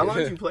did. How long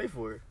did you play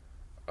for?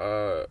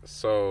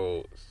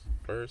 So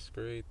first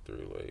grade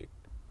through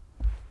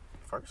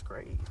First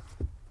grade.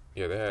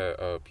 yeah, they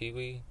had Pee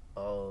Wee.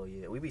 Oh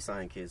yeah, we be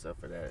signing kids up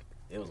for that.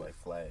 It was like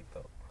flag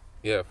though.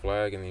 Yeah,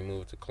 flag, and then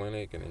moved to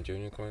clinic, and then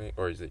junior clinic,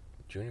 or is it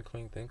junior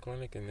clinic, then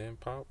clinic, and then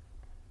pop?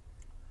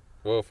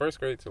 Well, first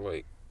grade to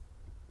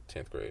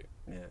 10th grade.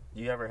 Yeah.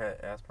 You ever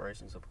had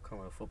aspirations of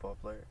becoming a football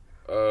player?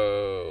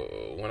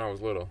 When I was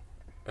little,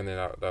 and then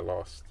I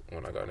lost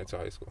when I got into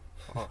high school.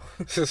 Oh.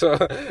 So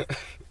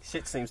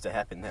Shit seems to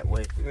happen that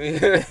way.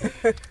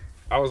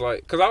 I was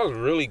like, because I was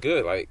really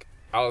good.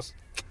 I was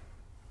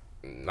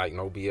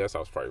no BS. I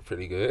was probably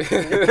pretty good.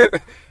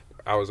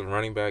 I was a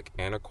running back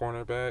and a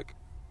cornerback.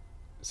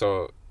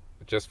 So,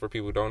 just for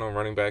people who don't know,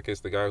 running back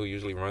is the guy who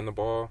usually run the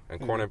ball, and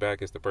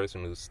cornerback is the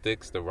person who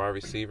sticks the wide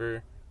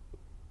receiver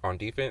on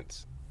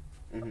defense.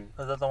 Is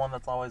that the one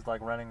that's always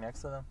running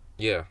next to them?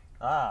 Yeah.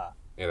 Ah.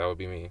 Yeah, that would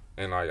be me.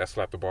 And I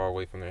slap the ball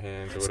away from their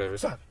hands or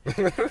whatever.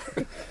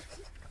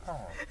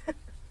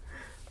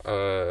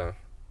 Oh.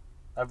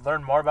 I've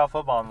learned more about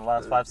football in the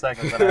last 5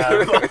 seconds than I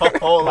have My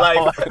whole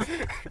life.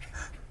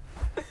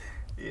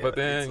 Yeah, but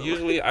then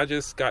usually I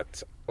just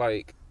got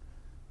I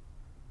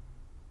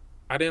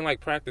didn't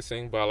like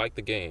practicing, but I liked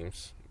the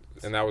games,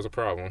 and that was a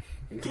problem.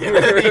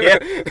 Yeah.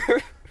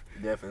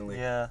 Definitely.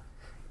 Yeah.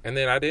 And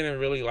then I didn't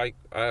really like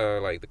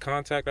the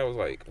contact. I was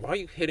like, why are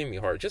you hitting me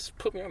hard? Just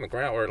put me on the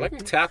ground or let me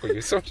tackle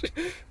you. So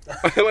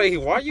why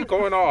are you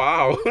going all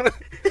out?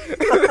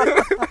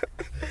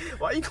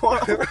 Why are you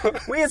going?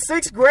 We in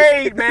 6th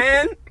grade,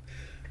 man.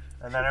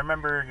 And then I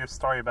remember your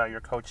story about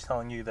your coach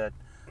telling you that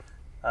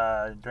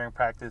during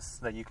practice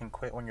that you can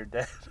quit when you're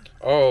dead.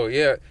 Oh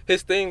yeah,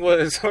 his thing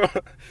was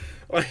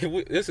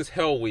this is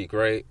Hell Week,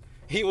 right?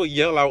 He would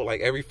yell out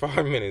every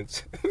 5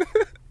 minutes.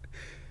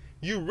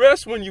 You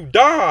rest when you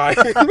die.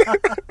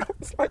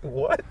 It's like,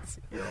 what?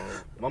 Yo,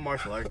 my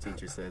martial arts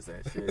teacher says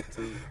that shit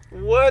too.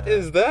 What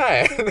is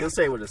that? He'll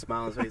say with a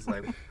smile on his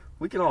face,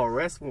 we can all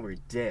rest when we're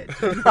dead.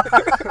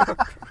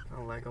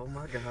 I'm like, oh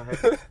my god,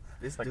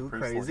 this dude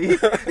crazy.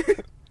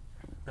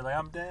 You're like,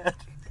 I'm dead.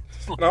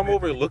 And I'm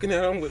over looking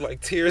at him with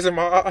tears in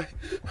my eye.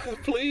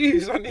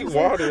 Please, I need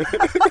water.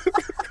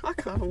 I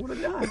kind of want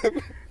to die.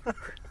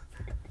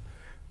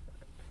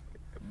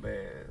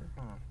 Man.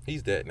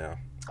 He's dead now.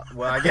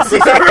 Well, I guess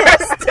he's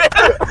arrested.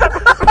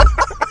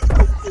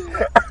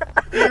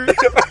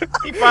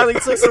 he finally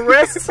took some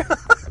rest.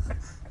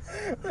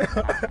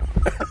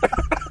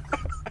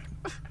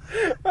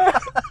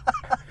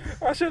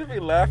 I shouldn't be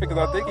laughing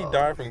because I think he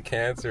died from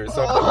cancer or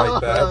something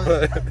like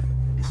that.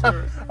 But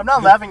I'm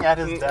not laughing at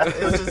his death.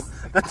 It's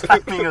just the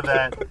timing of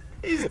that.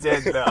 He's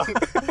dead now.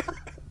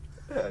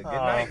 Good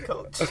night,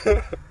 coach.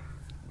 Damn.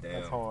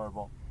 That's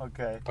horrible.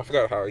 Okay. I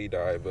forgot how he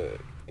died, but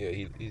yeah,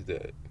 he's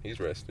dead. He's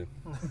resting.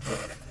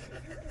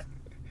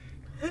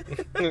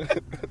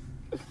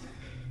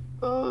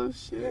 Oh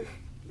shit.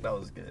 That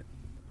was good.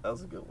 That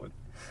was a good one.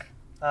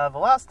 The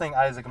last thing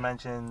Isaac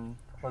mentioned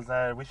was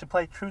that we should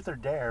play Truth or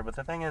Dare, but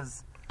the thing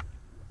is,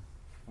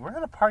 we're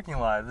in a parking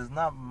lot. There's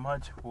not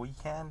much we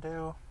can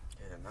do.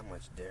 Yeah, not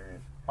much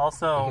daring.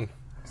 Also,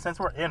 since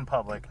we're in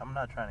public, I'm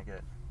not trying to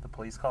get the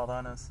police called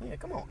on us. Yeah,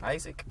 come on,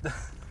 Isaac.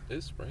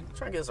 It's spring.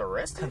 Trying to get us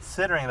arrested?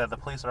 Considering that the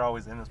police are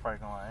always in this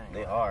parking lot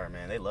anyway. They are,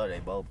 man. They love their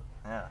boba.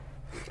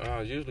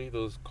 Yeah. Usually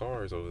those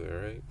cars over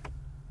there, right?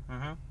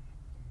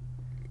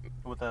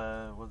 Mm-hmm. With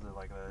was it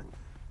like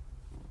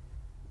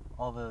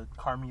all the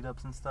car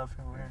meetups and stuff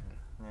over here?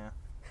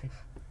 Yeah.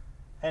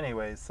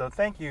 Anyways, so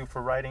thank you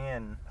for writing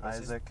in,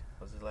 Isaac.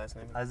 What's his last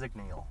name? Issac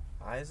Neal.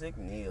 Issac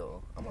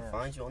Neal. I'm going to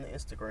find you on the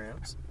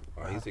Instagrams.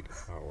 Isaac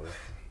Howard.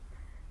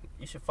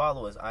 You should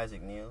follow us,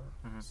 Issac Neal.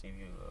 See if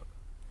you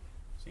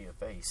see your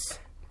face.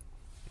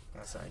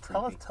 That sounds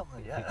creepy.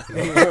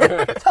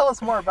 Tell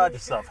us more about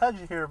yourself. How did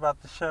you hear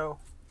about the show?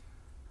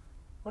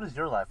 What is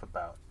your life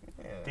about?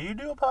 Yeah. Do you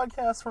do a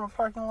podcast from a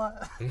parking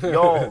lot?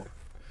 Yo,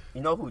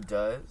 you know who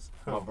does?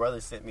 Who? My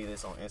brother sent me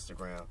this on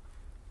Instagram.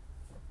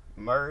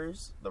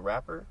 Murs, the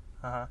rapper,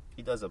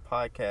 he does a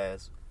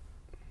podcast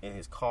in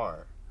his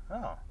car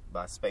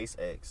by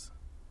SpaceX.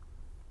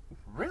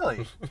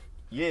 Really?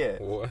 Yeah.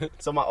 What?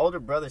 So my older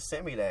brother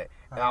sent me that,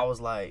 and I was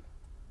like,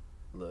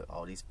 look,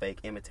 all these fake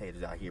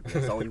imitators out here, but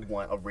there's only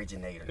one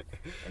originator,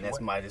 and that's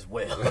might as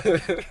well.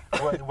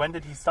 When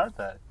did he start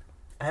that?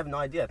 I have no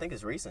idea. I think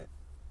it's recent.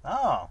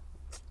 Oh.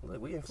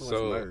 Look, we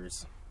influenced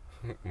Murs.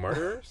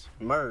 Murderers?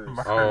 Murs.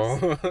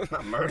 Oh.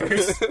 Not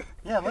murders.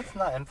 Yeah, let's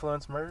not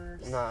influence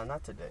murders. Nah,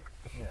 not today.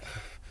 Yeah.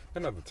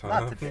 Another time.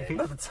 Not today.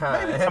 Another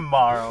time. Maybe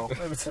tomorrow.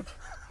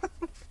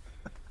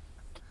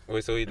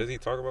 Wait, so does he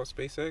talk about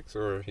SpaceX,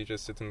 or he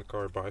just sits in the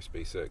car by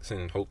SpaceX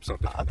and hopes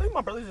something? I think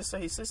my brother just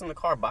said he sits in the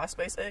car by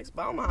SpaceX,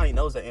 but I don't know how he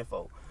knows that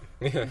info.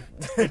 Yeah.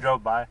 He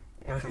drove by.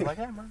 He was like,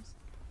 hey, Murs.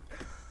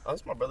 Oh,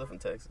 it's my brother from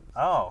Texas.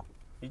 Oh.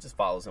 He just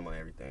follows him on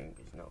everything,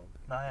 'cause, you know.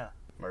 Oh, yeah.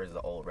 Murs is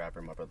an old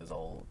rapper. My brother's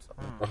old. So.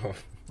 Oh.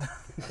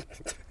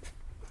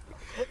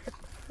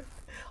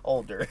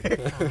 Older.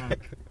 Yeah.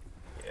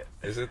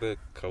 Is it the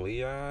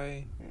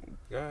Kalei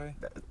guy?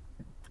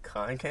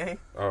 Kanye?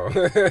 Oh.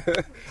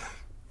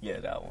 Yeah,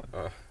 that one.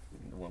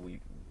 The one we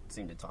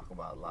seem to talk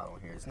about a lot on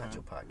here. It's not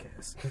your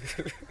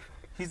podcast.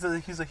 He's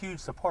a huge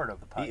supporter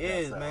of the podcast. He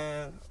is, though.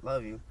 man.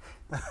 Love you.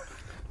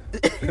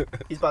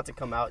 He's about to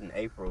come out in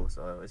April,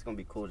 so it's going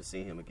to be cool to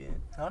see him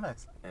again. Oh,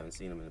 nice. I haven't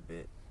seen him in a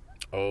bit.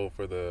 Oh,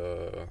 for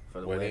the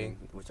wedding?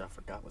 Which I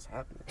forgot was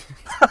happening.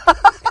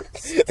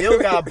 Still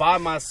gotta buy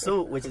my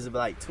suit, which is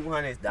like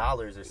 $200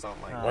 or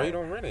something like that. Why you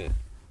don't rent it?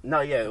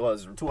 No, yeah, it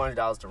was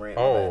 $200 to rent.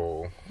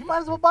 Oh. You might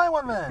as well buy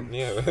one then.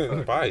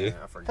 Yeah, buy it.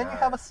 I forgot. Then you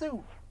have a suit.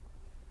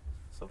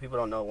 So people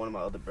don't know, one of my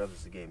other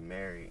brothers is getting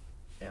married,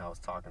 and I was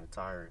talking to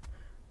Tyron,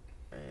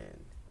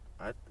 and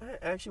I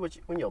asked you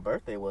when your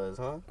birthday was,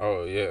 huh?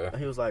 Oh, yeah. And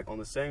he was like, on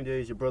the same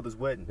day as your brother's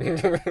wedding.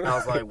 And I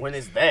was like, when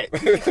is that?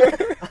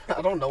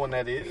 I don't know when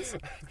that is.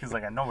 He's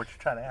like, I know what you're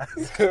trying to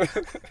ask.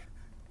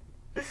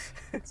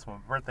 That's what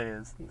my birthday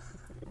is.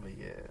 But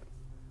yeah,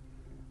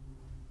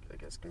 I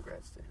guess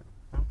congrats to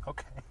him.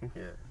 Okay.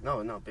 Yeah,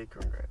 no, big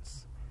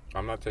congrats.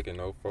 I'm not taking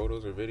no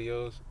photos or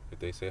videos if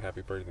they say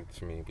happy birthday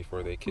to me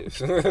before they kiss.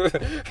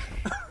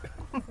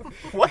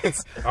 What?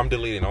 I'm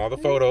deleting all the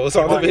photos,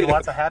 all the He videos.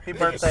 wants a happy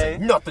birthday.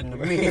 Nothing to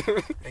me.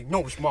 They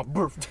know it's my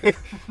birthday.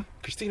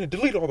 Christina,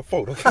 delete all the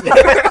photos.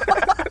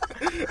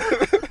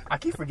 I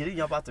keep forgetting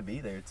y'all about to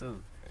be there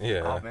too.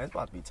 Yeah. Oh man, it's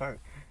about to be turned.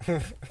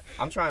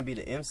 I'm trying to be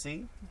the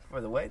MC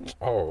for the wedding.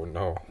 Oh,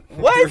 no.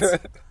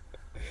 What?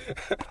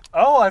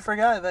 Oh, I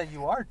forgot that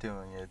you are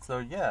doing it. So,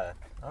 yeah.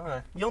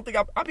 Okay. You don't think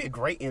I'll be a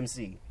great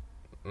MC?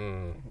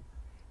 Mm.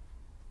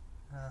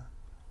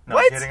 No,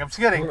 What? I'm just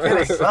kidding.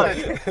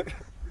 Kidding.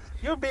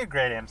 You would be a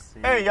great MC.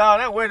 Hey y'all,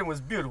 that wedding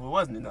was beautiful,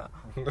 wasn't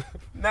it?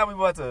 Now we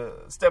about to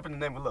step in the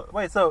name of love.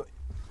 Wait, so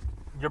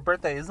your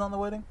birthday is on the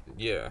wedding?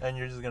 Yeah. And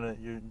you're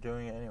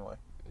doing it anyway?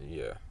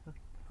 Yeah.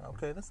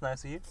 Okay, that's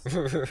nice of you.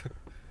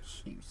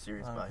 She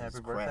serious about happy his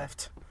birthday.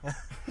 craft.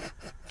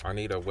 I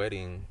need a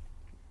wedding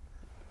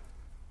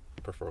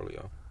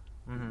portfolio.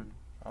 Mm-hmm.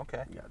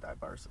 Okay. You gotta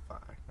diversify.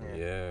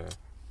 Yeah.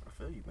 I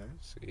feel you, man.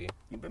 See.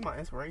 You've been my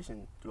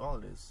inspiration through all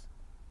of this,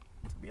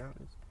 to be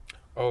honest.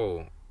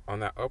 Oh, on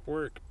that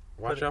Upwork,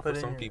 watch out for put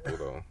in some your- people,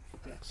 though.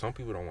 Some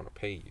people don't want to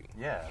pay you.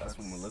 Yeah, That's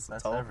what Melissa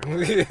that's told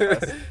me. everyone.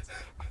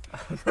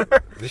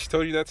 Did she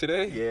tell you that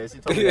today? Yeah, she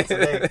told me that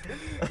today.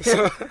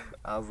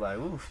 I was like,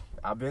 oof,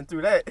 I've been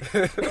through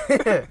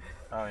that.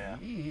 Oh, yeah.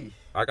 Yee.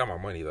 I got my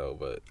money, though,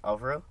 but Oh,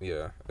 for real?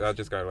 yeah. I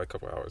just got it like a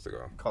couple hours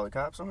ago. Call the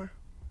cops on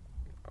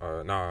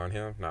her? Nah, on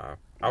him? Nah.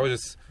 I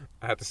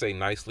had to say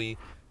nicely,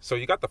 so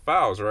you got the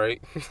files,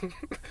 right?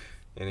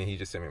 And then he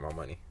just sent me my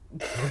money.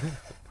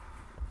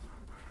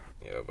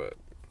 Yeah, but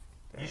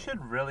You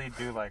should really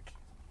do,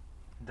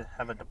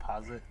 have a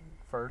deposit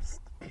first.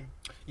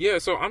 yeah,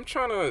 so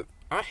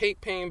I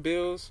hate paying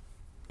bills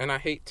and I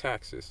hate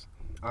taxes.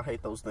 I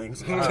hate those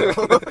things.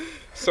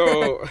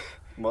 So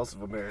Most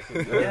of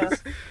America. Yeah.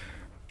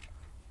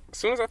 as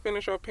soon as I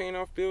finish up paying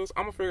off bills,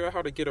 I'm gonna figure out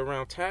how to get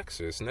around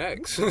taxes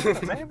next.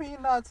 Maybe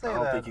not say I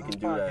don't that. think you on can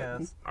the do that.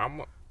 podcast.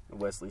 I'm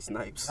Wesley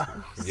Snipes.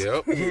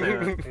 yep.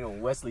 You know,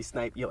 Wesley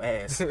Snipe your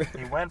ass.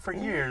 He went for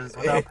years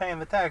without paying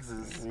the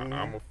taxes. I'm gonna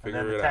And then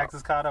figure the it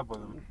taxes caught up with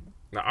him.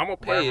 Now I'm gonna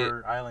pay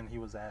wherever island he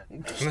was at.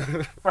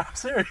 Bro, I'm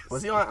serious.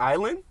 Was he on an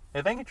island?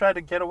 I think he tried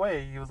to get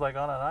away. He was like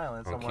on an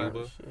island On somewhere.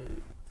 Cuba?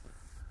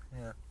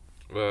 Shit.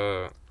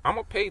 Yeah. I'm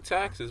gonna pay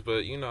taxes,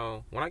 but you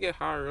know, when I get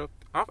higher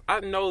up, I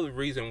know the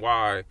reason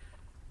why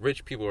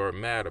rich people are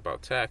mad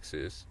about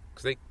taxes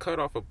because they cut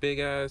off a big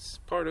ass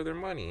part of their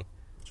money.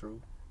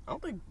 True. I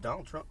don't think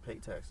Donald Trump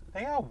paid taxes.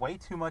 They got way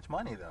too much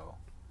money though.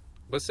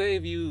 But say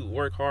if you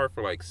work hard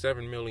for like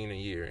 $7 million a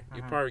year,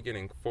 you're probably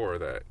getting 4 of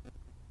that.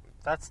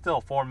 That's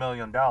still $4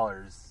 million.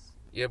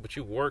 Yeah, but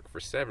you work for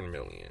 $7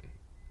 million.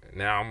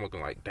 Now I'm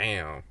looking like,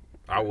 damn,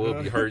 I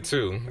will be hurt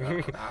too.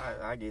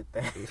 I get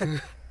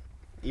that.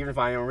 Even if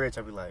I am rich,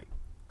 I'd be like,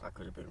 I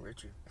could have been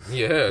richer.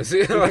 Yeah,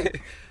 see,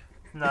 like,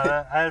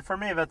 No, for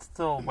me, that's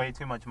still way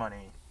too much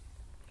money.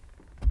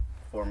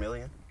 4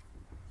 million?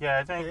 Yeah,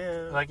 I think,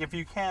 Yeah. like, if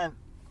you can't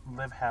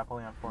live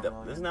happily on $4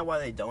 million. Isn't that why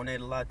they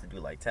donate a lot to do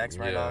like tax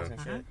write-offs and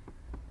shit?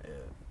 Yeah.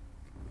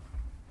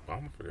 I'm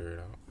gonna figure it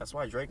out. That's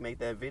why Drake made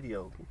that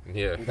video.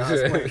 Yeah, He got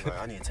explained, like,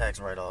 I need a tax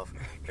write-off.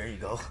 There you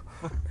go.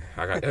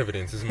 I got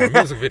evidence. This is my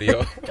music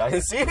video. Y'all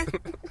didn't see it?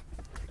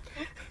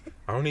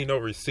 I don't need no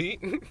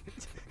receipt.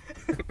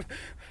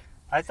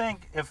 I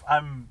think if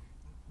I'm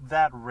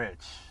that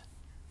rich,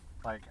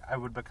 like, I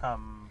would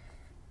become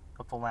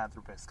a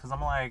philanthropist. Because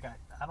I'm like,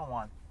 I don't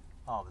want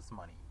all this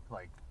money.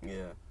 Like,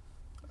 Yeah.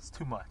 it's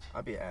too much.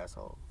 I'd be an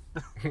asshole.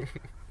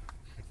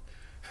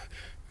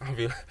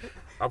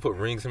 I'll put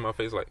rings in my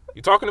face like,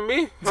 you talking to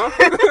me? Huh?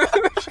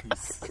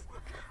 Jeez.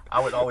 I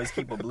would always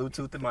keep a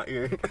Bluetooth in my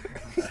ear.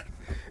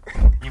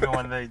 Even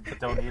when they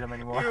don't need them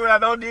anymore. Even when I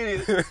don't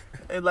need it.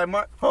 It's like,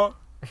 huh?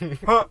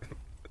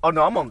 Oh,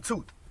 no, I'm on the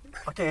tooth.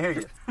 I can't hear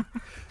you.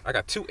 I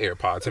got 2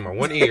 AirPods in my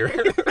one ear.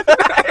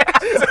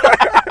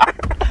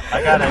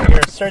 I got an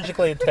ear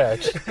surgically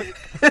attached. 2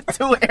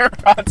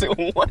 AirPods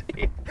in one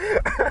ear.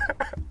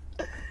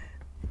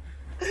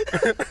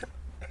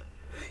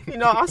 You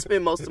know, I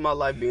spend most of my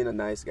life being a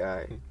nice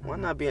guy. Why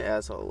not be an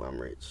asshole when I'm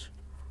rich?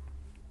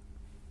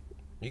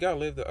 You gotta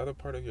live the other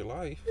part of your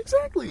life.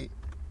 Exactly.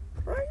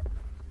 Right?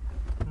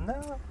 No.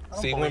 I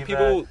don't See, when believe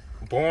people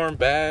born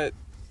bad,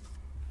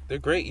 their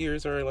great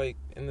years are like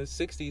in the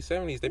 60s,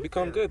 70s. They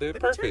become good. They're They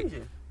be perfect.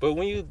 changing. But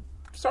when you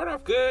start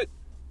off good,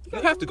 you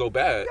have to go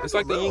bad. gotta It's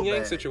like go the yin yang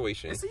bad.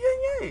 situation. It's a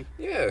yin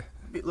Yeah.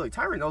 yang. Look,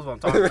 Tyree knows what I'm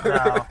talking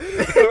about.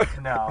 that.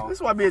 No.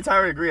 That's why me and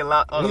Tyree agree on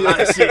a lot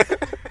of shit.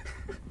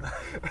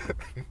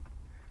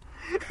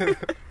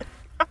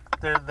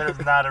 There's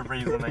not a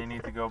reason they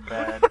need to go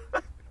bad.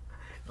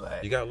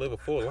 Like, You gotta live a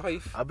full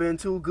life. I've been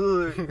too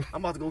good.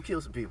 I'm about to go kill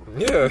some people.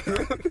 Yeah.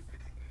 I've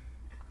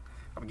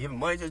been giving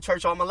money to the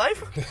church all my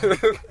life.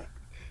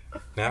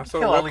 Now, so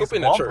Kill at walk least up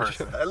in the one church.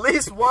 person. At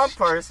least one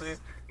person.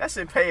 That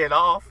should pay it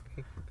off.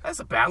 That's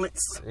a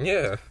balance.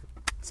 Yeah.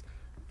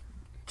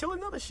 Kill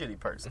another shitty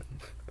person.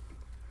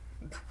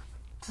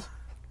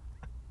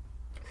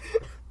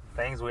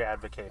 Things we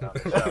advocate on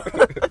the show.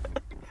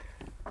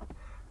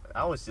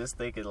 I was just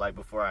thinking, like,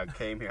 before I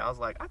came here, I was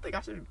like, I think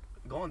I should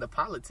go into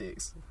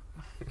politics.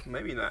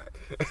 Maybe not.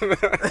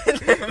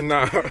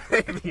 Nah.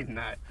 Maybe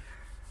not.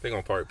 They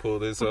gonna probably pull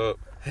this up.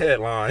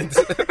 Headlines.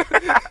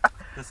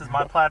 This is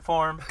my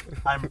platform.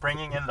 I'm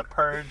bringing in the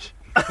purge.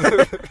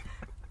 They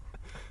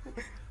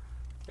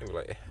were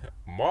like,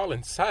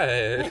 Marlon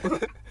said,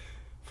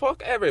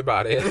 fuck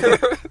everybody.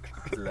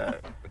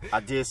 Like, I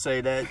did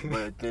say that,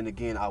 but then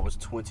again, I was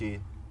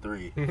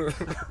 23.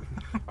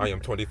 I am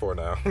 24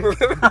 now.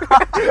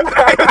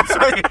 I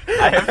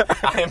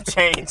am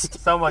changed.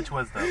 So much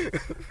wisdom.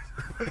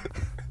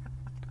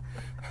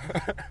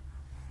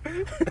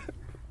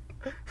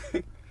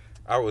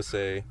 I would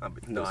say,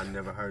 No, I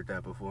never heard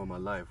that before in my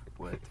life.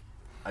 But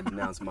I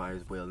denounce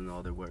Myers well and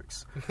all their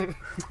works.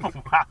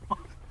 Wow.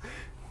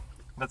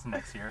 That's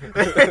next year.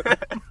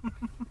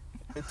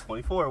 It's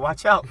 24.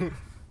 Watch out.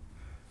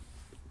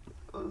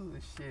 Oh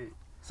shit.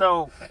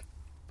 So,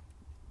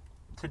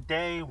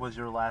 today was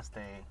your last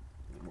day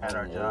at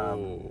our job.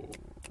 oh,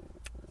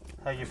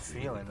 How you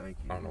feeling? Thank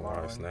I you. don't know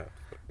why I snapped.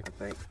 I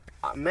think,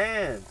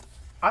 man,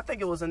 I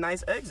think it was a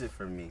nice exit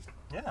for me.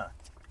 Yeah.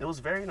 It was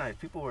very nice.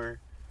 People were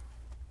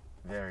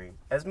very.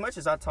 As much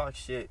as I talk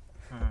shit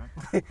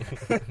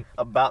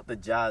about the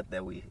job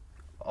that we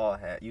all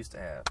used to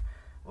have,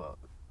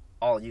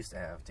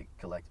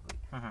 collectively.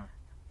 Mhm.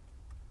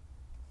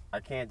 I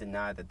can't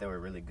deny that there were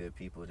really good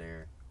people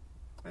there,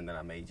 and that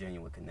I made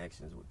genuine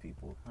connections with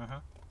people.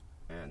 Mhm.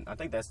 And I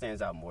think that stands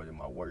out more than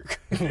my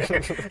work,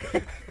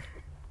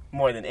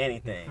 more than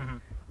anything.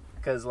 Mhm.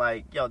 Because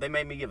they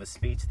made me give a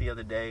speech the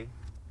other day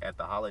at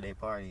the holiday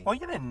party. Well,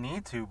 you didn't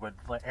need to, but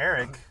like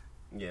Eric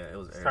Yeah, it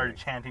was started Eric.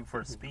 chanting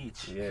for a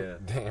speech. Yeah,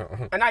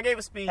 Damn. and I gave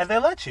a speech, And they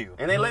let you.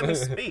 and they let me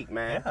speak,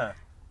 man. Yeah.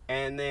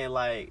 And then,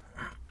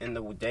 in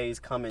the days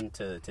coming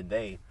to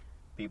today,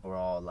 people are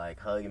all,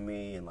 hugging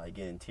me and,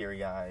 getting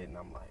teary-eyed. And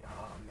I'm like,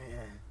 oh,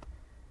 man.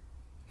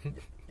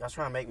 Y'all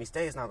trying to make me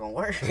stay. It's not going to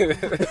work.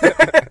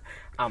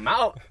 I'm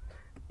out.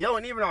 Yo,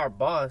 and even our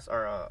boss,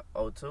 our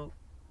O2,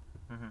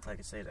 I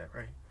can say that,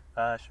 right?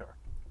 Sure.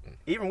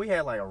 Even we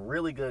had, a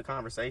really good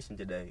conversation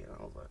today. And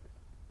I was like,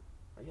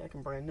 Are you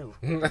acting brand new?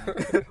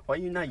 Why are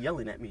you not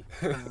yelling at me?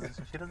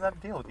 She doesn't have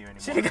to deal with you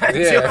anymore. She ain't got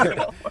to deal with me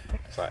no more.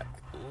 It's like,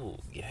 ooh,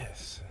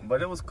 yes.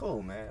 But it was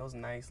cool, man. It was a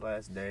nice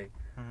last day.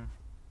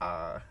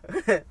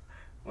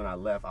 When I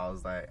left, I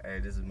was like, hey,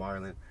 this is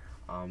Marlon.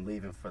 I'm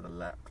leaving for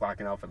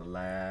clocking out for the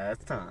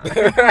last time.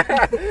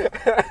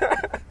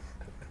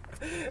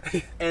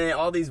 And then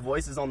all these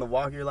voices on the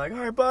walk, you're like, all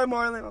right, bye,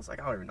 Marlon. I was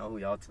like, I don't even know who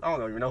y'all. I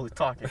don't even know who's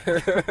talking.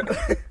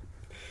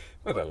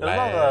 For the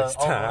last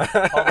time.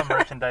 All the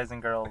merchandising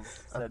girls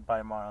said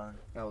bye, Marlon.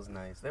 That was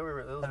nice. They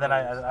were. It was And then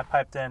really I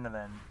piped in, and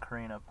then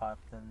Karina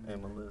popped in.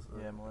 and Melissa.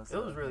 Yeah, Melissa.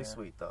 It was really yeah.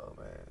 sweet though,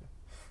 man.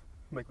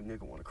 Make a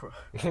nigga want to cry.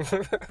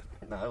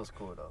 Nah, it was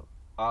cool though.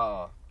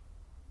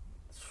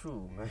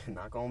 True, man.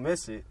 Not gonna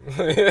miss it.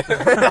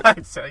 I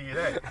can tell you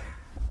that.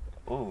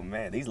 Oh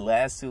man, these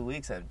last 2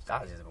 weeks I've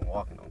just been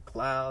walking on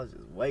clouds,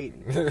 just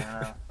waiting. It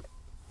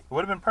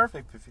would have been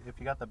perfect if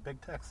you got the big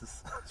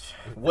Texas.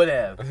 Would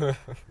have.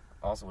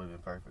 Also would have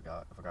been perfect.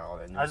 I forgot all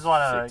that news. I just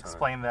want to shit time.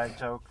 explain that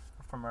joke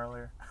from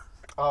earlier.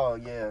 Oh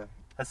yeah.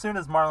 As soon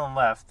as Marlon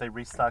left, they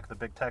restocked the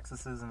big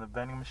Texases in the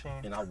vending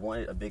machine. And I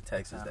wanted a big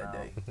Texas I that know.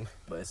 day,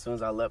 but as soon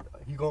as I left,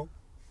 you go.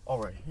 All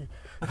right.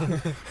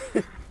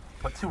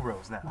 But 2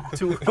 rows now.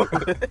 2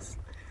 rows.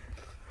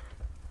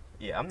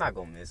 Yeah, I'm not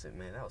gonna miss it,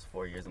 man. That was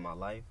 4 years of my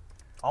life.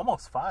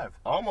 Almost 5.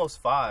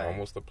 Almost 5.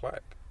 Almost a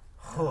plaque.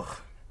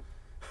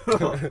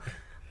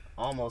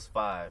 Almost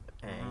 5.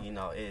 And, you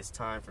know, it's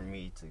time for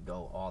me to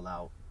go all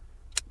out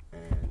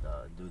and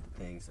do the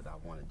things that I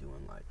want to do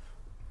in life.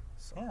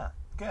 So, Yeah,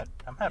 good.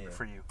 I'm happy Yeah.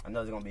 for you. I know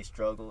there's going to be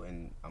struggle,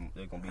 and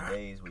there's going to be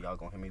days where y'all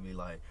going to hear me be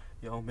like,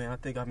 yo, man, I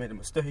think I made a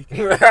mistake.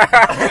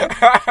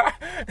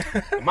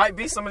 It might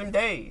be some of them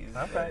days.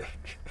 Okay.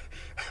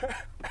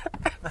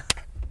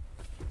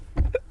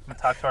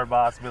 Talk to our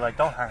boss and be like,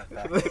 don't hurt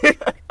that.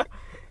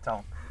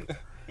 Don't.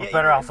 We're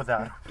better off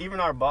without him. Even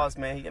our boss,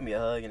 man, he gave me a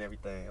hug and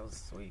everything. It was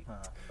sweet.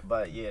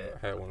 But, yeah.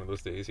 I had one of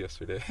those days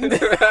yesterday.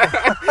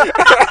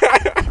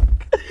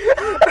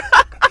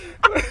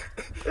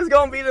 It's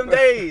going to be them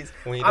days.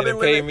 When he didn't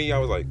pay me, I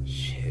was like,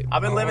 shit.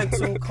 I've been living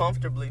too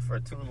comfortably for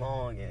too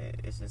long, and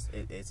it's just,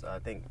 I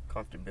think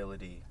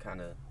comfortability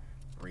kind of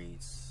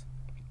breeds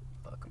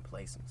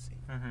complacency.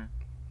 Mm-hmm.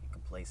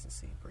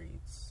 Complacency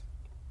breeds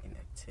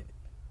inactivity.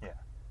 Yeah.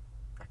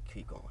 I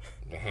keep going.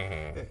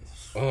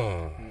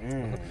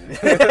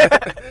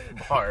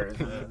 Bars.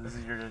 This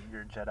is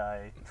your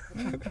Jedi.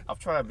 I'm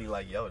trying to be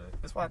like Yoda.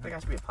 That's why I think I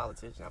should be a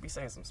politician. I'll be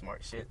saying some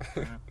smart shit.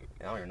 And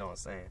I don't even know what I'm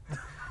saying.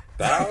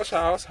 Thou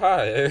shalt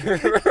hide.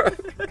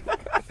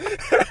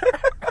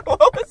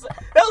 What was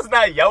that? That was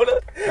not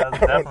Yoda. That was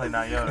definitely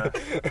not Yoda.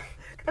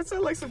 That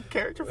sounded like some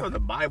character from the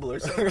Bible or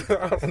something.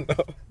 I don't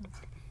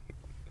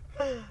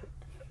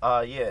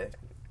know. Yeah.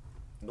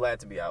 Glad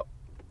to be out.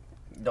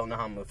 Don't know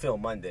how I'm gonna feel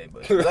Monday,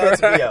 but glad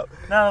to be out.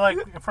 No, like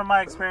from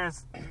my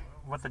experience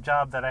with the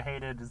job that I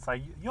hated, it's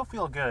like you'll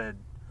feel good.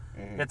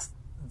 Mm-hmm. It's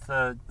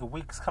the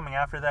weeks coming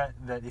after that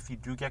if you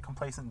do get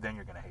complacent, then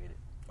you're gonna hate it.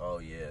 Oh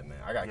yeah, man.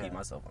 I gotta keep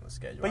myself on the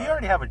schedule. But you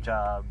already have a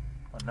job,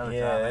 another job.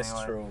 Yeah, that's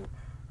anyway. true.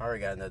 I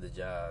already got another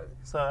job.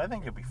 So I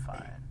think you'll be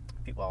fine.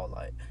 People all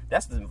like,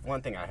 that's the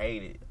one thing I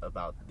hated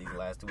about these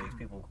last 2 weeks.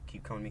 People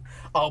keep coming to me,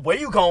 oh, where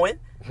you going?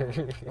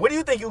 Where do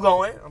you think you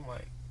going? I'm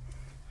like,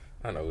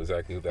 I know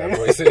exactly who that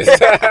voice is.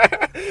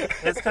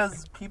 It's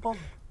because people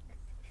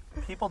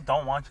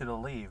don't want you to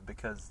leave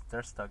because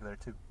they're stuck there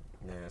too.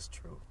 yeah, that's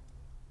true.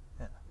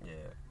 Yeah. Yeah.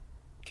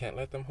 Can't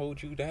let them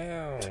hold you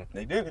down.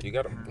 They did it. You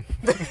gotta bloom.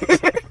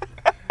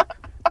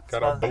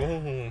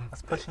 I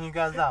was pushing you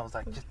guys out. I was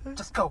like,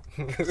 just go.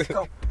 Just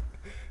go.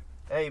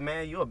 Hey,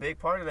 man, you a big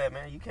part of that,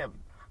 man. You kept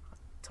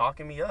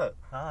talking me up.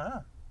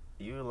 Oh,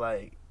 You were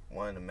like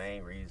one of the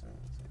main reasons.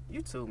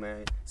 You too,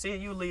 man.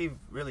 Seeing you leave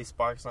really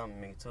sparked something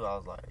in me too. I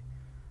was like,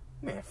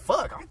 man,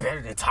 fuck, I'm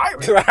better than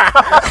Tyrant.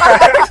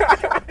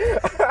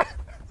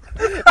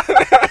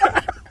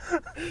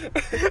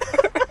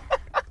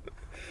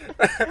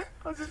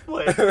 I'm just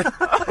playing.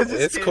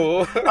 It's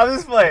cool. I'm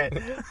just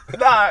playing.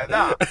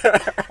 Nah.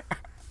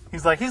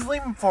 He's like, he's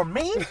leaving for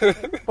me?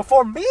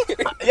 Before me?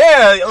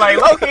 Yeah, like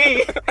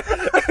low-key.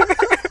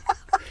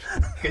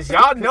 Because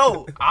y'all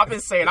know I've been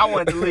saying I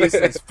wanted to leave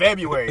since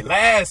February.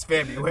 Last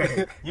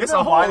February. It's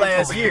a whole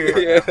last year.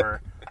 Yeah.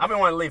 I've been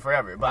wanting to leave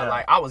forever. But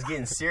like I was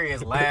getting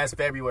serious last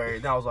February.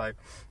 And I was like,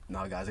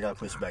 no, guys, I got to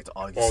push it back to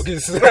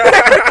August.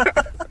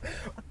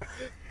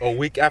 A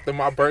week after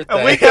my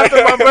birthday. A week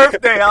after my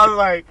birthday, I was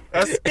like,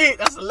 that's it.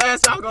 That's the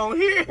last y'all going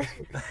to hear.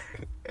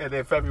 And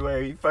then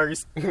February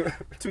 1st,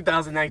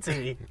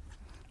 2019.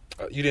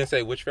 You didn't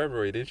say which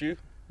February, did you?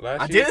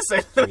 I didn't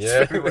say which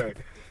Yeah. February.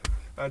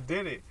 I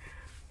did it.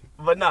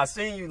 But nah,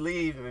 seeing you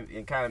leave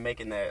and kind of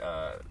making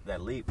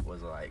that leap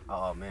was like,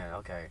 oh man,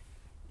 okay,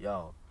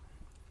 yo,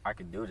 I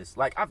can do this.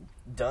 Like I've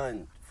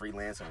done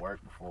freelancing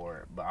work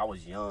before, but I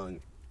was young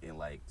and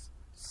like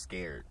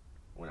scared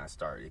when I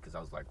started because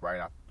I was like right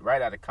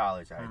out of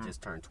college. I had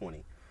just turned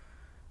 20,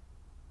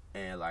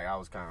 and like I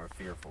was kind of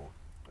fearful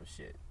of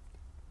shit.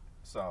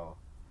 So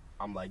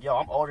I'm like, yo,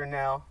 I'm older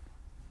now.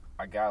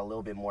 I got a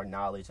little bit more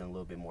knowledge and a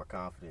little bit more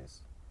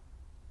confidence.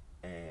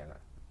 and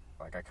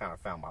like I kind of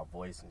found my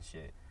voice and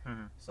shit.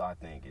 Mm-hmm. So I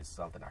think it's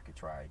something I could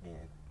try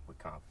again with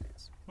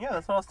confidence. Yeah,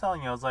 that's what I was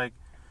telling you. I was like,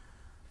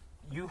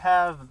 you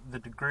have the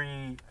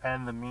degree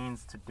and the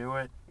means to do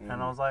it,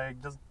 and I was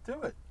like, just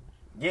do it.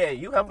 Yeah,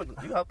 you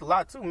helped a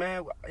lot too,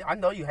 man. I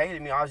know you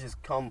hated me. I was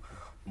just come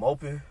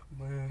moping,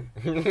 man.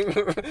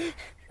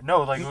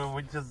 No, like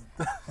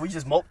We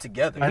just mope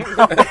together.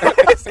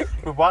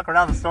 we walk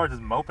around the store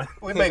just moping.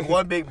 We make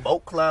one big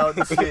mope cloud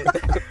and shit.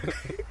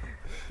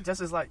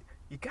 Just as like,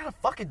 you gotta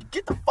fucking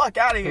get the fuck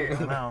out of here.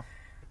 No.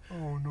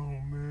 Oh no,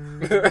 man.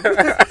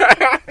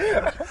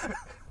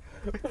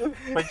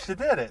 But she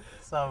did it,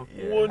 so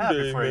Yeah.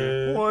 happy day, for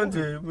you. One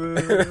day,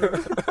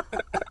 man.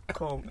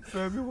 Come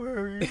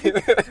February.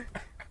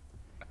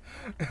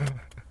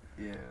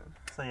 Yeah.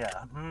 So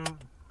yeah,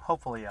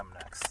 hopefully I'm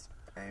next.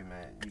 Hey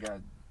man, you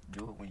gotta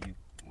do it when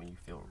you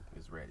feel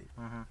it's ready.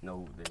 Mm-hmm.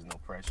 No, there's no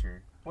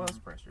pressure. Well, it's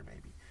pressure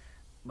maybe,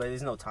 but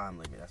there's no time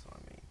limit. That's what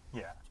I mean.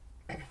 Yeah.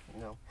 You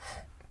know,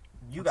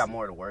 you got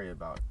more to worry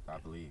about, I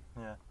believe.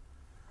 Yeah.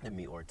 Than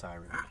me or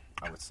Tyron,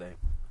 I would say.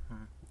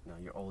 Mm-hmm. You know,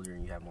 you're older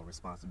and you have more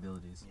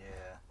responsibilities.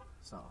 Yeah.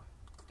 So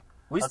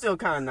we still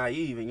kind of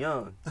naive and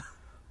young.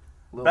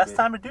 Best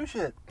time to do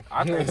shit.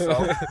 I think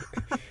so.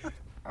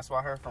 That's what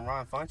I heard from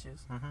Ron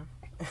Funches. Mm-hmm.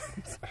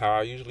 How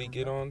I usually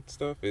get on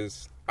stuff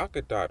is I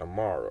could die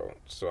tomorrow,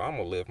 so I'm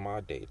gonna live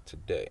my day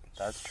today.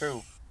 That's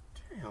true.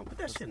 Damn, put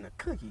that shit in a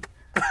cookie.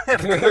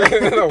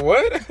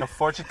 What? A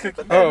fortune cookie.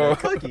 Put that in a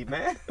cookie,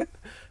 man.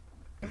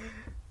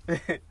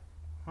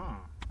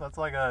 That's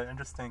like an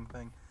interesting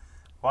thing.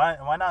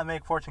 Why not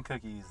make fortune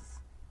cookies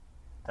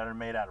that are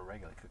made out of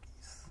regular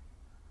cookies?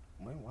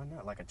 Why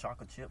not? Like a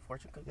chocolate chip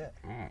fortune cookie?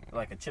 Yeah.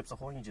 Like a Chips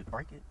Ahoy, you just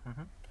break it?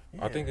 Mm-hmm.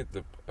 Yeah. I think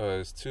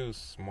it's too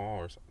small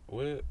or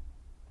something.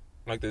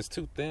 Like it's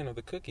too thin of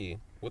the cookie.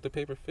 Would the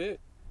paper fit?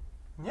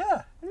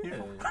 Yeah.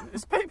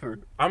 It's paper.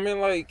 I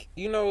mean, like,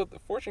 the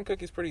fortune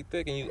cookie's pretty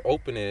thick, and you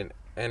open it,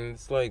 and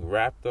it's like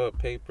wrapped up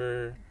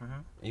paper.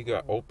 Mm-hmm. You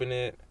got to open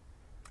it.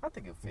 I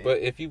think it fits. But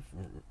if you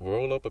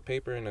roll up a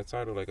paper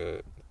inside of like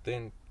a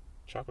thin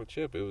chocolate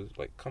chip, it would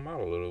like come out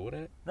a little,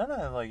 wouldn't it? No,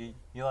 like you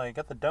like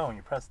get the dough and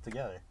you press it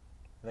together,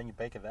 and then you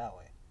bake it that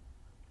way.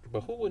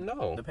 But who would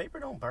know? The paper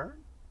don't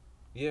burn?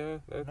 Yeah,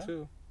 that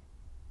too.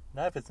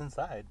 Not if it's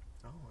inside.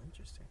 Oh,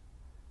 interesting.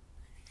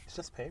 It's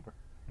just paper.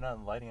 You're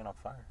not lighting it on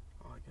fire.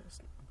 Oh, I guess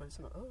not. But it's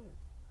not. Oh.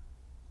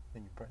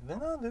 Then you burn.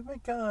 They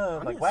make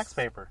like wax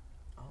paper.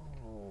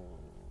 Oh,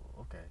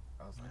 okay.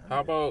 I was like, How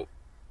about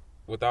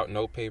without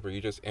no paper,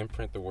 you just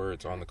imprint the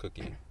words on the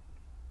cookie?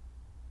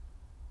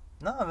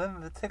 No,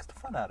 then it takes the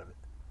fun out of it.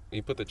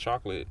 You put the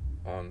chocolate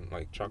on,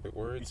 like, chocolate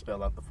you words?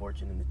 spell out the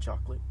fortune in the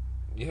chocolate?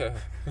 Yeah.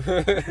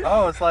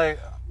 Oh, it's like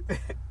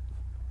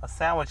a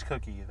sandwich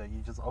cookie that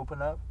you just open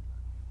up,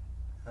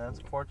 and that's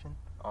a fortune.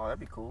 Oh, that'd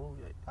be cool.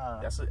 I don't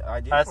know. That's an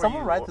idea All right, for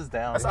someone you. write this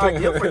down. That's an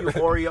idea for you,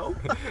 Oreo.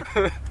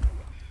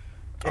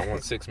 I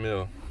want $6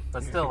 million.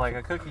 But still, like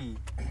a cookie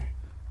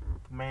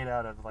made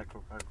out of like a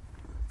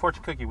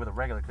fortune cookie with a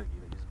regular cookie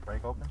that you just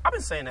break open. I've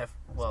been saying that.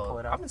 pull Well,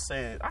 it out. I've been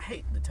saying I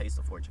hate the taste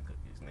of fortune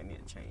cookies, and they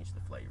need to change the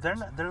flavor.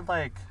 They're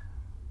like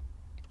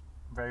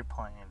very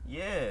plain.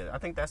 Yeah, I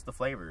think that's the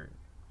flavor.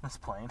 It's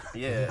plain.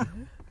 Yeah.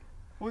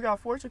 We got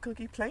fortune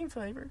cookie, plain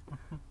flavor.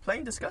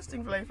 Plain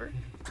disgusting flavor.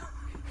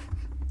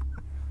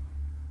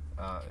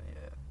 Yeah.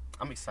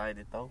 I'm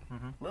excited, though.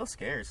 Mm-hmm. A little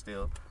scared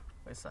still.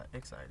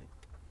 Excited.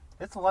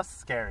 It's less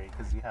scary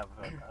because you have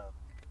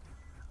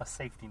a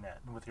safety net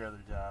with your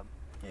other job.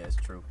 Yeah, it's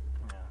true.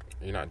 Yeah.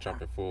 You're not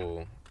jumping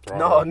full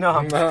throttle. No.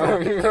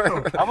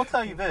 I will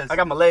tell you this. I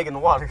got my leg in the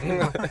water.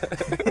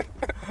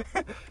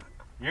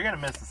 You're going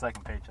to miss the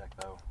second paycheck,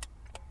 though.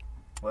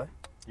 What?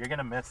 You're going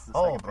to miss the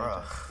Oh, second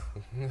bro.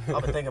 paycheck.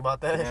 I've been thinking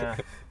about that. Yeah.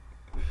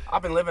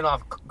 I've been living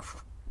off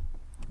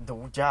the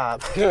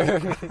job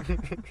for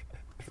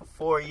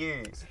 4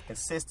 years,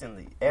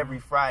 consistently, every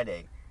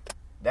Friday.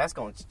 That's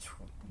going to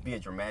be a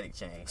dramatic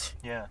change.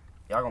 Yeah.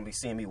 Y'all going to be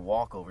seeing me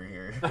walk over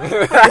here.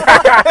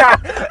 I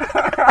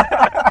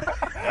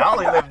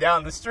only live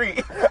down the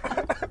street.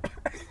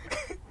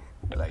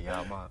 Like,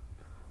 y'all,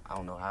 I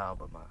don't know how,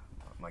 but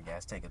my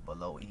gas tank is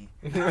below E.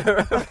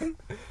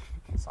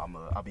 So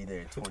I'll be there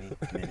in 20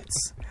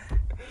 minutes.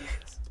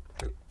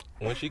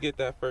 Once you get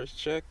that first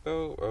check,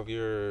 though, of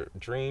your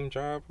dream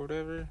job or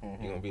whatever,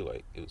 Mm-hmm. you're going to be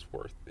like, it was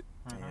worth it.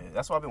 Yeah,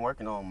 that's why I've been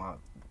working on my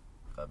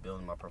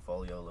building my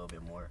portfolio a little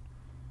bit more.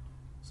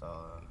 So,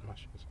 yeah,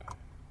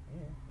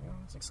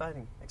 it's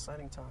exciting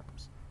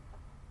times.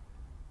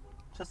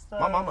 Just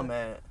My mama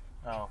mad.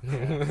 Oh.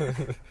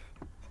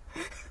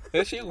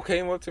 And she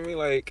came up to me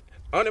like,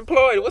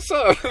 unemployed, what's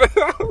up?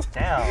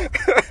 Damn.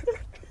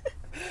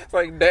 It's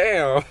like,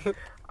 damn.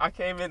 I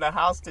came in the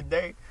house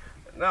today,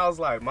 and I was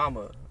like,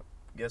 Mama,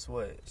 guess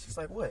what? She's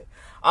like, what?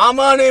 I'm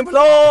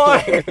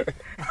unemployed.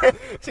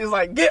 She's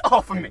like, get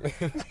off of me.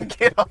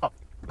 Get off.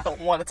 I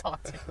don't want to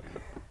talk to you.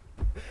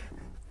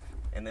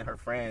 And then her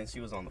friend, she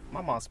was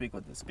my mom speak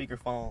with the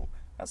speakerphone.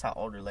 That's how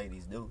older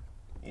ladies do,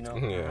 you know?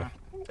 Yeah.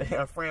 And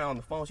her friend on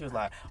the phone, she was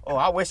like, oh,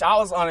 I wish I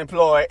was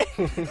unemployed.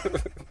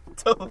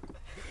 Too.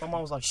 My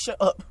mom was like, shut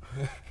up.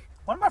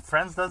 One of my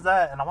friends does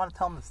that, and I want to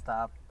tell him to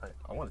stop, but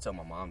I want to tell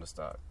my mom to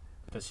stop.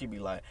 Because she'd be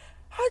like,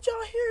 how'd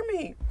y'all hear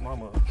me?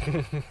 Mama.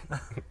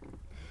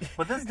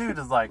 But this dude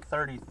is like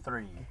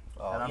 33.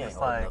 Oh, and I'm he ain't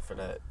just old like, enough for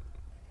that.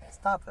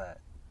 stop that.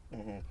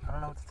 Mm-hmm. I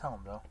don't know what to tell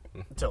him, though.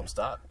 Tell him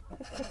stop.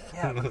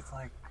 Yeah, but it's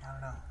like, I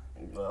don't know.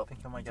 Well, I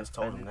think I might just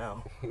get told him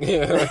now.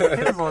 Yeah.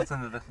 He doesn't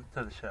listen to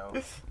the show.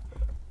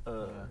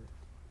 Yeah.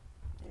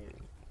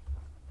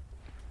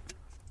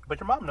 But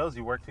your mom knows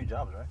you work 2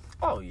 jobs, right?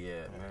 Oh,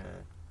 yeah,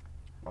 man.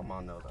 My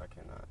mom knows I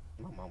cannot.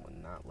 My mom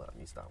would not let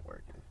me stop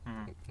working.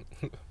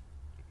 Mm-hmm.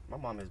 My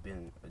mom has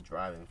been a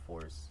driving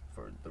force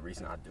for the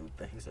reason I do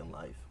things in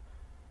life.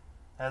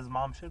 As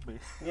mom should be.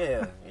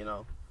 Yeah, you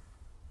know.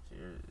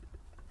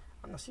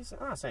 I'm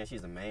not saying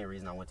she's the main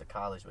reason I went to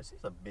college, but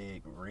she's a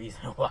big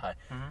reason why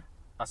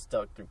I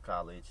stuck through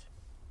college,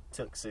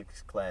 took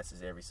 6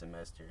 classes every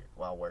semester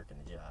while working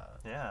a job.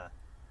 Yeah.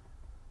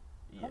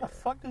 Yeah. How the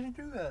fuck did you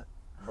do that?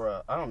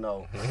 Bruh, I don't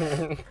know.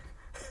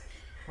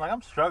 Like,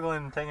 I'm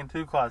struggling taking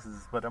 2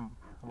 classes, but I'm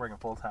working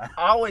full time.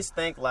 I always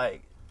think,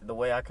 like, the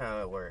way I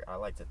kind of work, I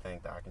like to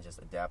think that I can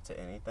just adapt to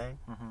anything,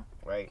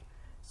 right?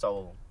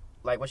 So,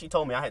 like, when she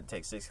told me I had to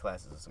take 6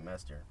 classes a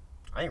semester,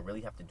 I didn't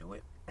really have to do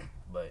it,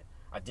 but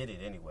I did it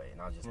anyway, and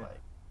I was just like,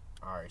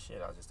 all right,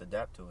 shit, I'll just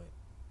adapt to it,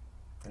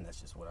 and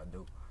that's just what I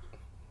do.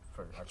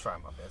 I try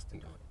my best to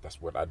do it. That's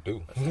what I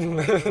do.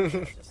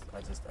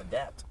 I just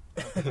adapt.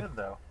 That's good,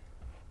 though.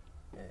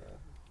 Yeah.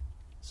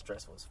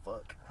 Stressful as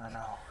fuck. I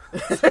know. I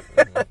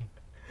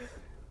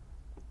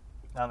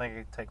don't think I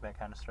can take that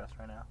kind of stress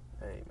right now.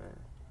 Hey, man.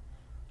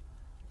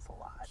 It's a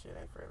lot. Shit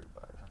ain't for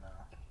everybody. I know.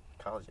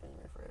 College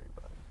ain't for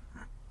everybody.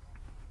 But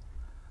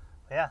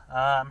yeah,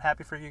 I'm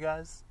happy for you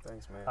guys.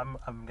 Thanks, man.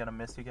 I'm gonna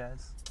miss you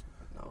guys.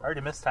 No. I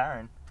already missed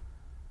Tyron.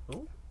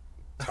 Who?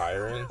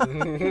 Tyron.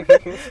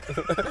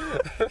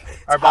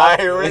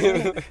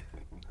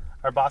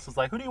 Our boss was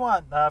like, "Who do you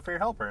want for your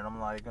helper?" And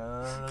I'm like,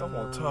 Come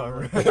on,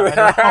 Tyron.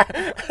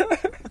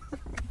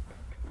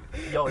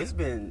 Yo, it's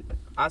been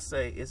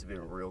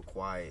real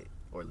quiet,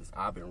 or at least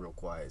I've been real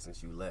quiet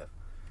since you left.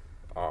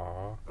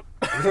 Aw.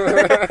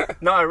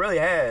 No, it really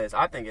has.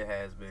 I think it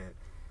has been,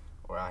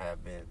 or I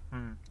have been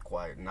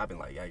quiet, and I've been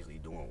like actually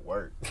doing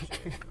work.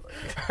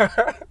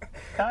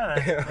 kind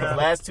of. The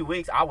last 2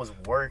 weeks, I was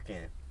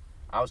working.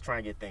 I was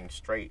trying to get things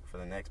straight for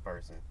the next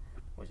person,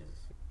 which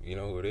is You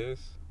know who it is?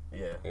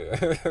 yeah.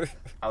 Yeah.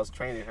 I was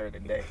training her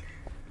today.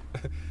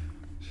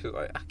 She's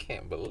like, I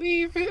can't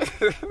believe it.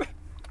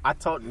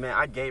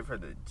 I gave her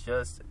the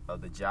gist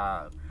of the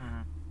job.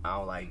 I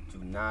was like,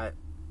 do not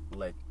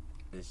let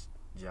this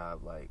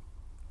job like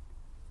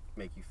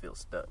make you feel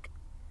stuck,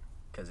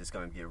 because it's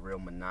gonna get real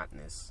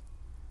monotonous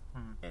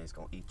and it's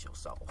gonna eat your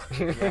soul.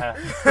 Yeah.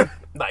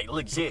 Like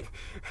legit.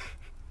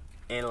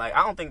 And like,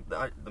 I don't think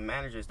the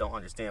managers don't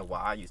understand why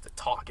I used to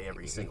talk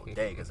every single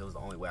day, because it was the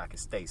only way I could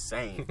stay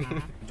sane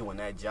doing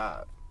that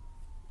job.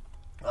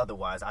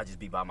 Otherwise, I'd just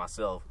be by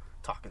myself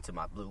talking to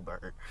my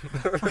bluebird.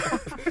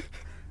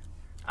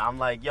 I'm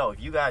like, yo,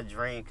 if you got a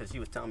dream, because she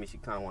was telling me she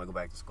kind of want to go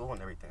back to school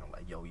and everything. I'm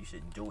like, yo, you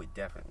should do it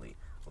definitely.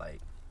 Like,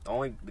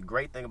 the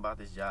great thing about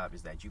this job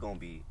is that you're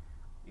gonna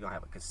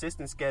have a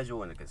consistent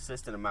schedule and a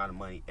consistent amount of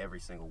money every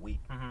single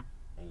week. And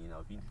you know,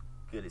 if you're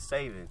good at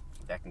saving,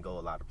 that can go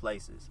a lot of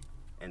places.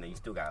 And then you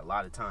still got a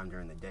lot of time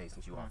during the day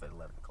since you're off at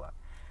 11 o'clock.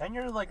 And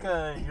you're like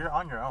you're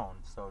on your own,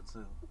 so it's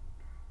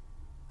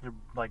you're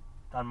like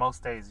on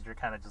most days you're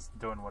kind of just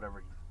doing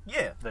whatever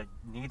that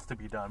needs to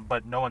be done,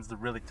 but no one's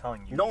really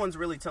telling you. No one's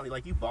really telling you,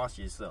 like, you boss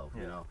yourself,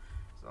 you know.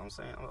 So I'm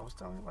saying, I was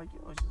telling you, like,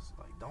 yo, it's just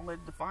like, don't let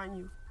it define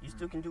you. You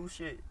still can do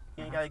shit.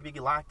 You ain't gotta be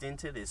locked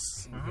into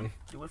this.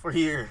 Do it for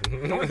here.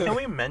 Can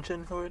we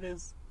mention who it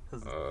is?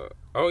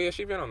 Oh yeah,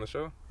 she been on the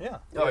show. Yeah.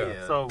 Oh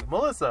yeah. So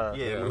Melissa.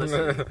 Yeah,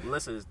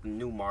 Melissa is the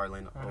new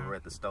Marlon over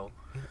at the stove.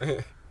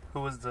 Who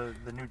was the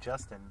new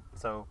Justin?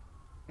 So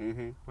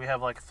we have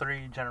like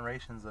 3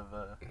 generations of.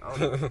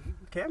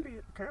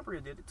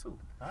 Cambria did it too.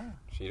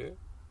 She did.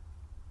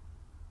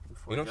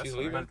 Before You know Justin, she's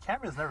leaving? But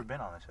Cambria's never been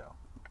on the show.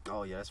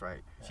 Oh yeah, that's right.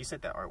 She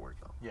sent that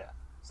artwork though. Yeah.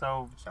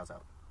 So Shouts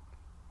out.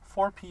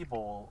 4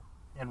 people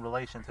in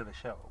relation to the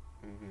show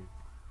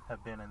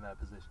have been in that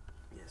position.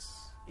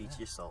 Yes. Eat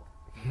your soul.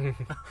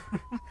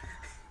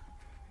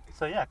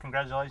 So yeah,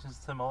 congratulations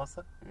to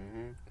Melissa.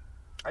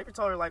 I even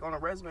told her, like, on a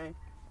resume,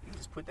 you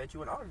just put that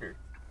you an auditor.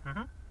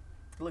 It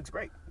looks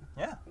great.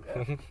 Yeah.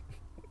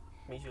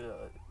 Means you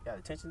got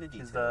attention to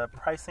detail. She's the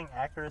pricing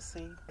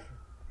accuracy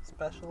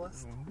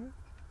specialist.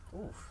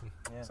 Oof.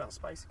 Yeah. Sounds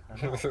spicy.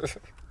 I know.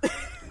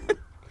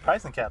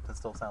 Pricing captain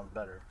still sounds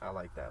better. I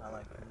like that. I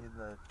like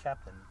the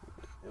captain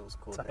It was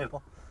cool.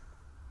 title.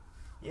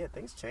 Yeah,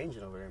 things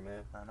changing over there,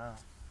 man. I know.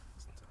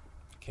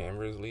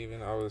 Camera's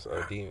leaving. I was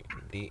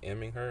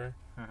DMing her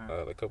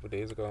a couple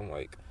days ago. I'm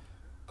like,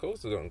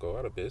 Coast is gonna go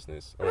out of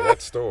business, or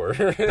that store.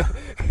 They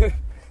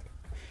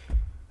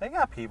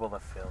got people to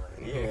fill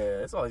it.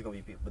 Yeah, it's always gonna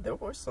be people. But there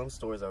were some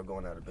stores that were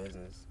going out of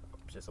business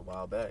just a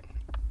while back.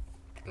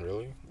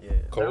 Really?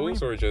 Yeah.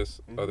 Coles or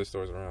just other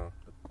stores around?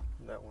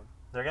 That one.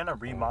 They're gonna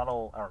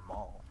remodel our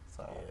mall.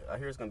 So yeah, I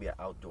hear it's gonna be an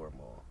outdoor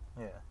mall.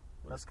 yeah.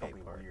 with That's a gonna skate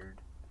be park. weird.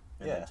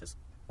 And Yeah. then just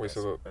Wait,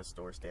 so that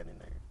store standing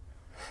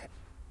there.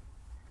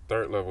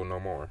 third level, no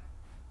more.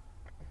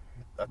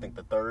 I think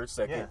the third,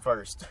 second, Yeah.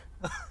 first.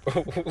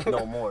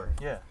 No more.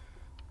 Yeah.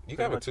 You Pretty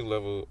got a much.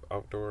 2-level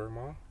outdoor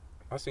mall.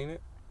 I seen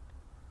it.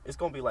 It's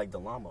gonna be like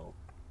Delamo,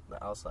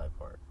 the outside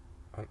part.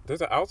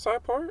 There's an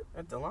outside part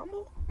At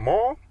Delamo?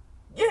 mall.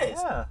 Yes,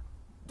 Yeah.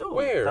 dude.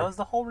 Where? That was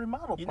the whole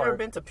remodel You part. never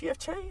been to PF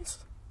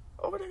Chains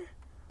over there?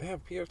 They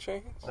have PF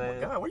chains. Oh my They-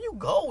 God, where you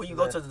go when you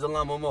go to the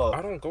Delamo Mall?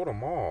 I don't go to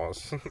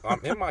malls.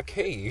 I'm in my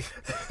cave.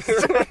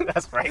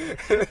 That's right.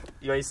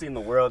 You ain't seen the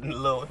world in a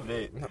little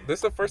bit. This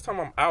is the first time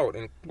I'm out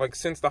in like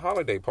since the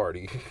holiday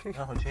party.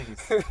 Oh,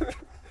 jeez.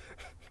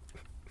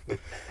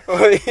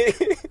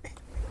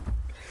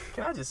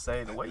 Can I just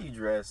say, the way you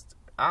dressed,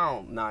 I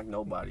don't knock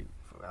nobody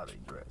for how they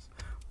dress.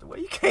 The way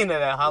you came to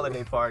that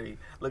holiday party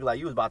looked like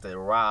you was about to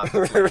rob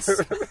the place.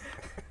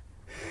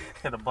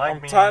 Got a black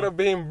I'm beanie, tired of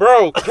being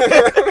broke.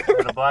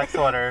 with a black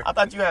sweater. I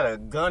thought you had a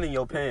gun in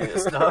your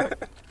pants, dog.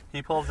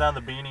 He pulls down the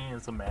beanie.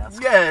 It's a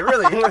mask. Yeah,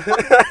 really.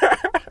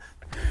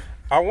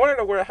 I wanted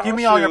to wear house Give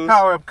me all your shoes.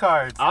 power-up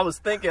cards. I was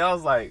thinking, I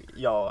was like,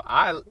 yo,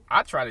 I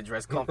try to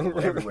dress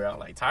comfortable everywhere. I'm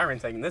like, Tyron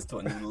taking this to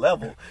a new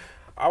level.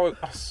 I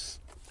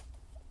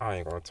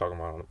ain't gonna talk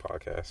about it on the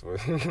podcast,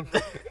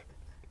 but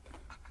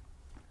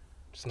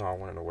just know I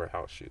wanted to wear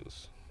house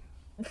shoes.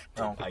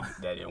 Oh. Like,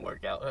 that didn't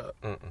work out.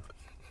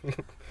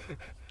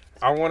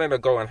 I wanted to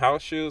go in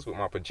house shoes with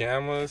my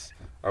pajamas,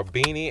 a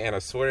beanie, and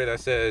a sweater that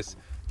says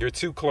 "You're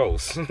too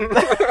close."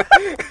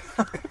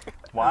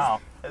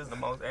 Wow. That's the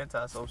most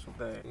antisocial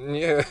thing.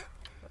 Yeah.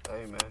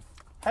 Hey, man.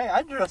 Hey,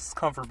 I dressed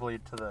comfortably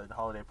to the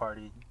holiday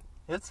party.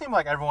 It seemed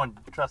like everyone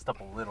dressed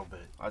up a little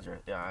bit. I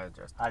dressed.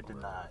 I did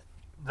not.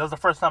 That was the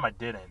first time I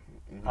didn't.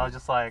 I was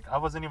just like, I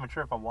wasn't even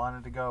sure if I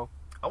wanted to go.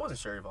 I wasn't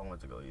sure if I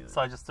wanted to go either.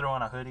 So I just threw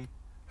on a hoodie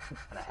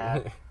and a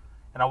hat.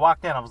 And I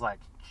walked in, I was like,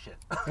 shit.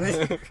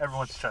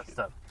 Everyone's dressed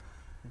up.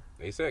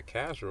 They said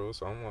casual,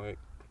 so I'm like,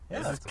 Yeah,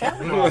 This it's is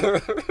casual.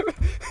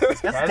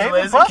 It's Casual Dave and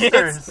as it gets.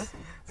 Buster's.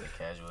 It's as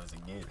casual as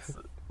it gets.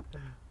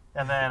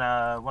 And then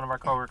one of our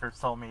coworkers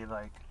told me,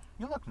 like,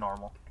 you look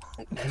normal.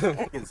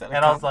 Is that a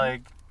And I was compliment?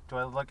 like, do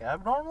I look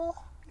abnormal?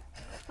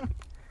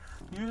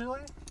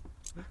 Usually?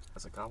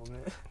 That's a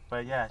compliment.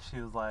 But yeah,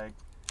 she was like,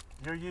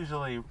 you're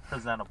usually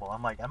presentable.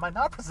 I'm like, am I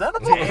not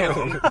presentable?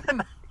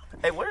 Damn.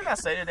 Hey, what did I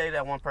say today to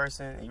that one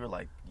person? And you were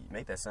like, you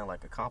make that sound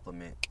like a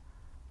compliment.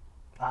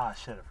 Ah,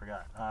 shit, I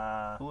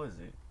forgot. Who is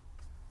it?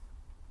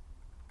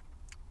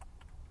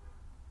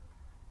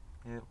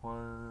 It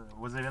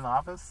was it in the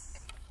office?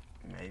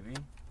 Maybe.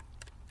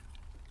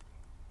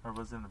 Or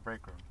was it in the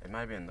break room? It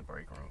might be in the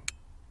break room.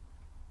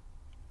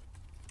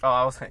 Oh,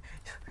 I was like,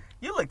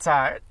 you look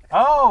tired.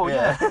 Oh,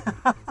 Yeah.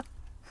 yeah.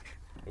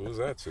 who was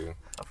that to?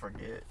 I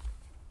forget.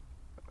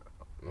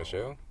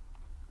 Michelle?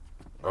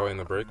 Oh, in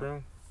the break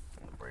room?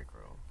 In the break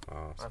room.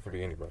 Oh, so it could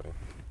be anybody.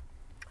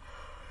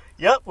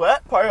 Yep, well,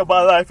 that part of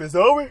my life is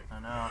over. I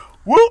know.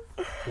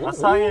 Whoop! I was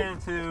talking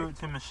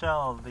to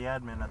Michelle, the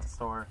admin at the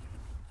store.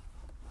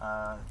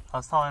 I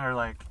was telling her,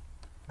 like,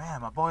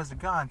 man, my boys are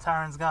gone.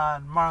 Tyron's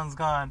gone. Marlon's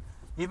gone.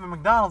 Even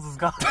McDonald's is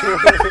gone.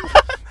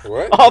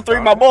 What? All three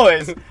of my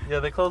boys. Yeah,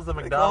 they closed the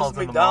They McDonald's, closed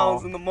in the mall.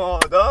 McDonald's in the mall,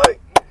 dog.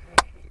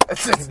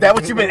 Is that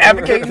what you've been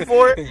advocating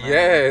for?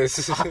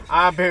 Yes.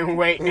 I've been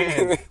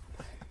waiting.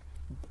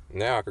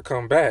 Now I could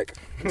come back.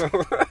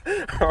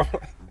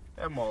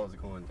 That mall is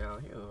going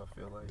downhill, I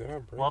feel like. Did I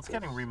break Well, it's this?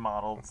 getting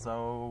remodeled,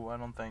 so I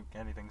don't think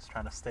anything's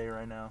trying to stay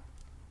right now.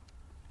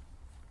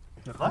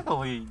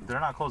 Luckily, they're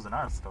not closing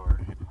our store.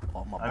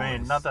 All my I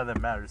mean, boys. not that that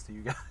matters to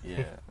you guys.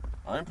 Yeah.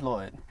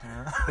 Unemployed.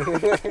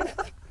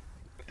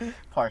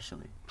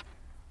 Partially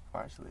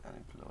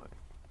unemployed.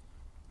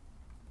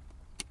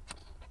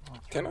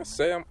 Can I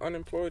say I'm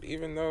unemployed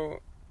even though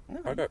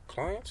No, I got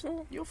clients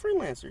though? you're a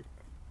freelancer.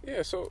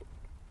 Yeah, so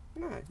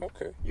Nah,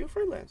 okay. you're a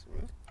freelancer,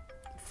 man.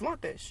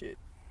 Flaunt that shit.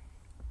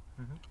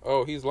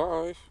 Oh, he's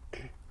live.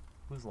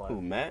 Who's like?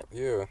 Who, Matt?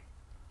 Yeah.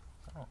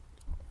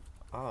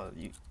 Oh,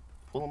 you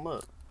pull him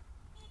up.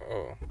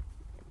 Oh.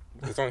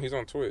 He's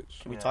on Twitch.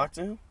 Can we Yeah. talk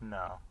to him?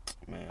 No.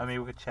 Man. I mean,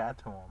 we could chat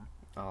to him.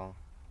 Oh,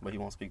 but he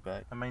won't speak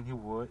back. I mean, he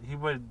would. He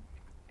would.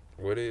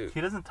 What is He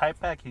doesn't type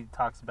back. He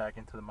talks back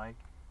into the mic.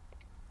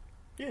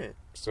 Yeah.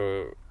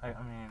 so I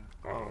mean,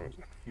 if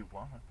you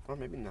want. Or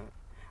maybe not.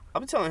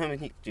 I've been telling him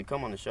he should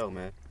come on the show,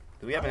 man.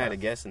 'Cause we haven't had a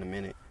guest in a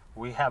minute.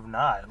 We have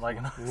not. Like,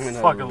 in a It's been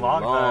a fucking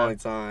long time.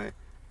 time.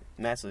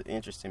 Matt's an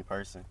interesting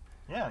person.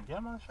 Yeah, get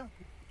him on the show.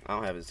 I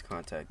don't have his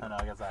contact. I know,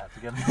 I guess I have to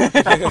get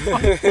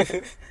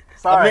him.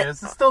 Sorry, I mean-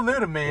 this is still new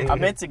to me. I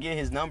meant to get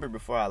his number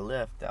before I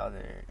left out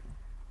there.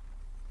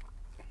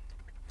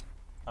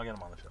 I'll get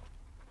him on the show.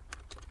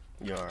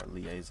 You're our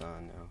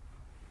liaison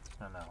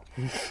now. I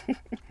know.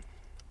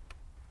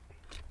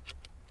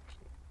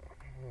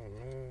 Oh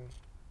man.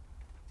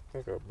 I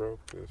think I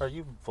broke this. Are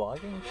you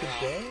vlogging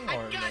today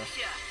or no?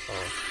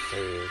 Oh,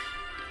 there it is.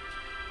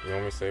 You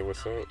want me to say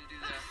what's up?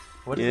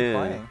 What is he Yeah.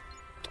 playing?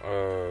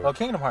 Oh,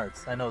 Kingdom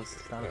Hearts. I know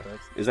it's sound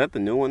effects. Is that the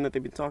new one that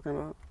they've been talking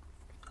about?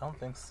 I don't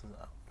think so.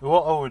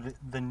 Well,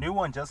 the new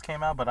one just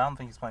came out, but I don't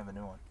think he's playing the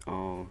new one.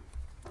 Oh.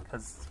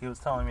 Because he was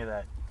telling me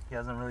that he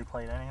hasn't really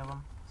played any of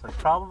them. So he's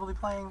probably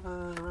playing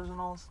the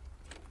originals.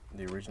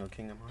 The original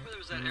Kingdom Hearts? There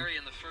was that area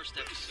in the first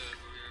episode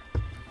where we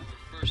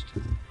were first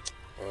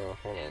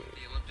Hold on.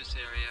 the Olympus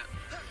area.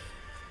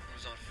 It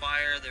was on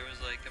fire. There was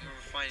like, I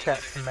remember finding Chat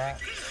other to Matt. I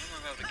don't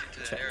know how to get to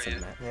that Chat to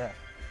area. Matt. Yeah.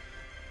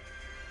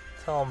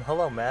 Tell him,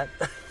 hello, Matt.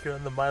 You're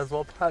on the Might As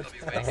Well Probably way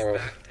podcast. back there.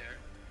 It's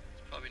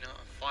probably not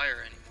on fire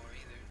anymore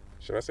either.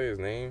 Should I say his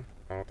name?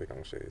 I don't think I'm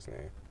gonna say his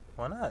name.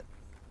 Why not?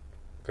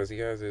 Because he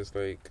has his,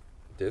 like,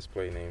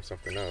 display name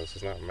something else.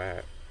 It's not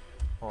Matt.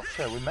 Well,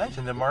 shit, we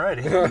mentioned him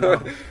already.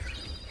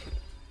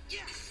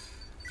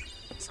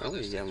 Oh,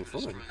 he's having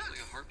fun. Like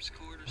a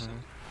harpsichord or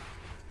something.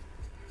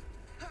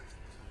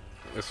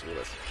 This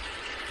was.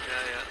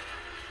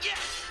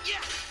 Yeah.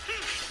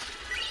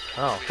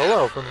 Oh,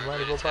 hello from the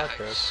Might As Well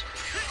podcast.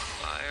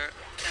 Fire.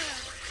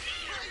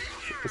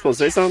 You supposed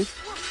to say something?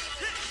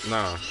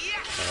 Nah.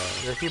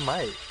 Yeah, he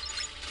might.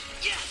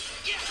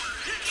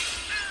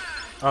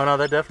 Oh no,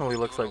 that definitely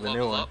looks like the new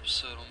Level one. up,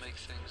 so it'll make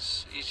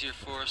things easier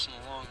for us in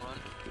the long run.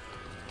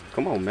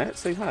 Come on, Matt.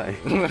 Say hi.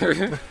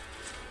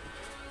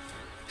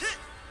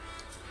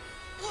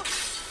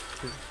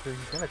 He's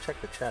gonna check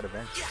the chat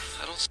eventually.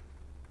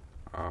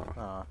 I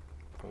don't.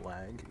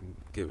 Lag.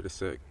 Give it a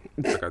sec.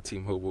 I got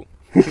T-Mobile.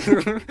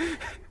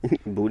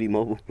 Booty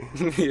Mobile.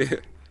 Yeah.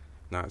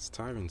 Nah, it's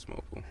Tyrants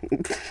Mobile.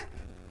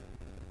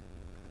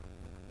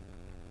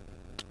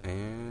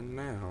 And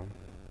now.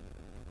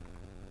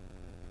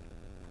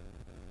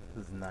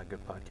 This is not good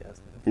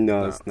podcasting.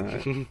 No, it's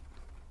not.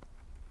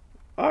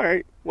 All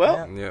right.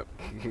 Well, Yep.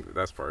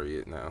 That's probably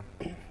it now.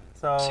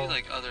 So, see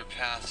like other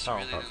paths Oh,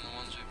 really than the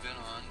ones we've been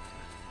on.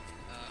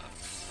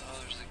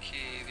 There's the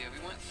cave. Yeah,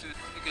 we went through.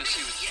 We go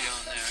see what's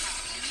beyond there.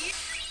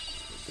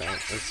 Damn,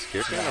 it's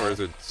skipping or is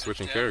it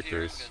switching Down here,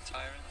 characters? we got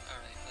Tyrant.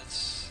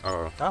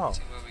 All right, let's Oh.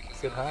 see where we can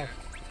Sit go high. here.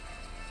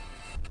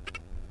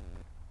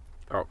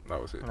 Oh,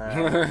 that was it.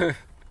 Alright.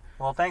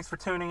 Well, thanks for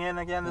tuning in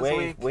again this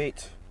week.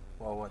 wait.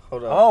 Well, what?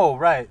 Hold on. Oh,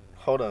 right.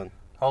 Hold on.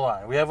 Hold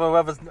on. We have a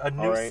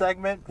new All right.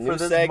 segment for New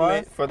this segment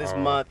month. for this Oh.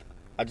 month.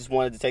 I just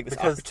wanted to take this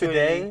Because opportunity.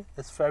 today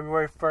is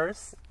February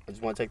 1st. I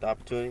just want to take the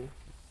opportunity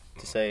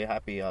to say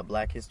happy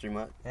Black History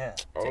Month Yeah.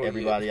 to Oh,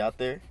 everybody out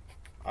there.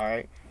 All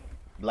right.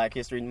 Black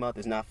History Month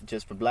is not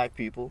just for black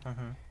people.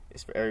 Mm-hmm.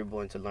 It's for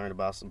everyone to learn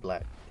about some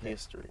black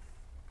history.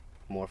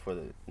 More for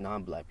the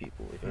non-black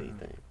people, if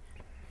anything.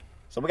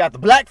 So we got the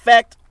black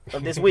fact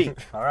of this week.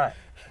 All right.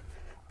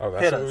 Oh,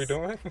 that's Hit what us. we're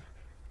doing?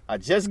 I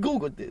just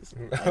Googled this.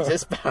 I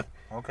just found.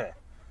 Okay.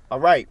 All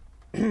right.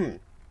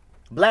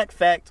 Black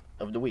fact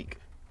of the week.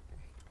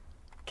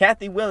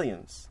 Kathy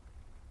Williams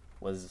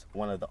was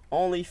one of the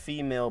only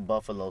female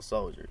Buffalo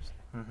soldiers.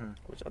 Mm-hmm.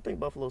 Which I think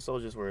Buffalo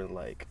soldiers were in,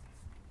 like,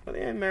 are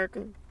they in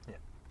America? Yeah.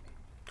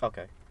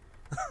 Okay.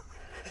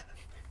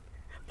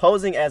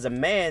 Posing as a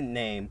man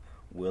named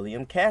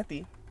William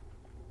Cathy.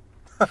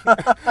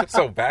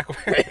 So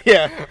backward.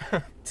 Yeah.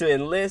 To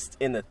enlist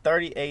in the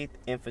 38th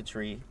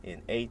Infantry in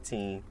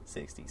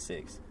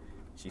 1866.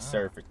 She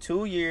served for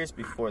 2 years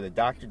before the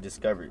doctor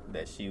discovered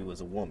that she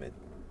was a woman.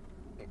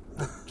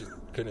 Just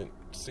couldn't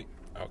see.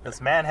 Okay.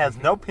 This man has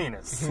no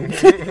penis. He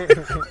That's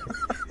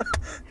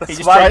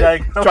just my tried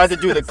diagnosis. to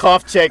do the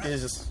cough check and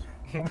just,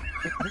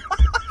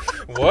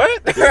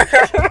 What? did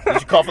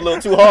you cough a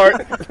little too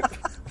hard?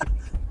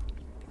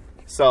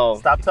 So,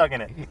 Stop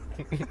tugging it.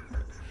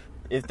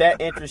 if that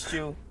interests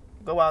you,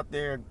 go out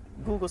there,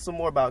 Google some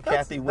more about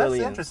Kathy Williams.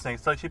 That's interesting.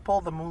 So she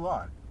pulled the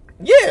Mulan.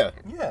 Yeah,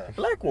 Yeah.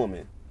 black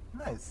woman.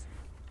 Nice.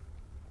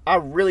 I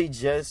really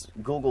just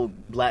Googled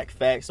black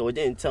facts, so it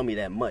didn't tell me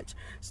that much.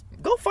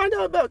 Go find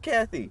out about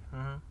Kathy.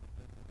 Mm-hmm.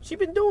 She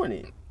been doing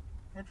it.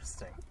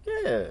 Interesting.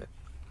 Yeah.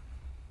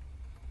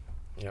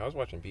 Yeah, I was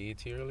watching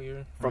BET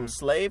earlier. From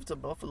slave to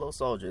Buffalo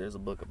soldier. There's a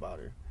book about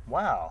her.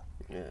 Wow.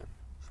 Yeah.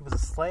 She was a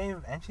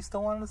slave and she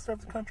still wanted to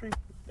serve the country?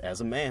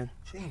 As a man.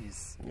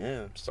 Jeez.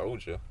 Yeah.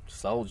 Soldier.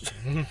 Soldier.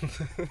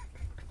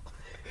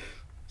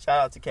 Shout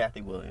out to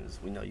Kathy Williams.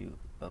 We know you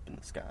up in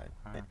the sky.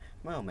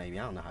 Well, maybe.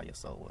 I don't know how your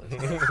soul was.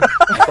 You're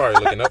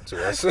probably looking up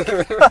to us.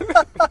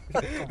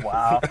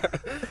 Wow.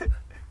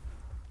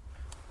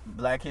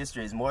 Black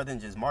history is more than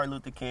just Martin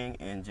Luther King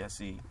and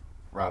Jesse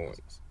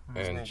Robinson.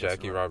 And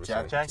Jackie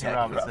Robinson. Jackie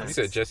Robinson. You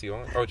said Jesse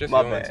Owens? Oh, Jesse My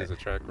Owens bad. is a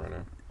track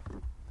runner.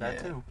 That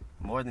Yeah. too.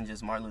 More than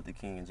just Martin Luther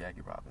King and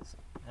Jackie Robinson.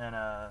 And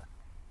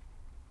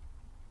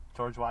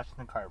George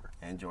Washington Carver.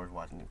 And George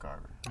Washington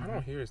Carver. I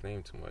don't hear his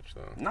name too much,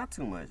 though. Not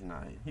too much,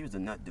 nah. He was a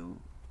nut dude.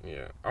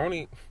 Yeah. I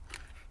only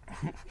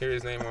hear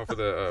his name on for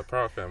the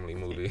Proud Family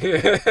movie.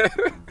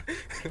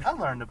 I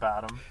learned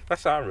about him.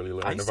 That's how I really I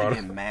learned used to about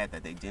get him. mad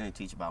that they didn't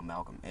teach about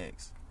Malcolm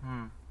X.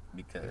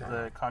 Because,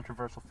 The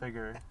controversial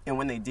figure. and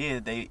when they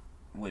did, they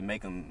would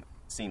make him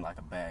seem like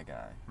a bad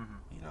guy.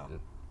 You know?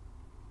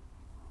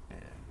 Yeah.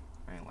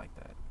 I ain't like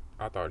that.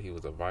 I thought he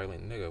was a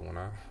violent nigga when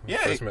I Yeah,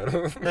 first met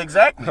him.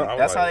 Exactly. I was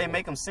That's how like, they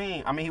make him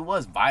seem. I mean, he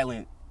was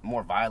violent,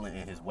 more violent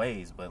in his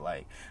ways, but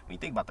like when you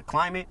think about the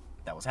climate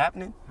that was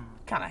happening,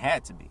 kind of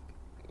had to be.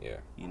 Yeah.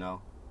 You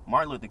know,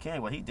 Martin Luther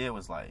King, what he did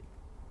was like,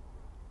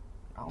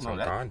 I don't know,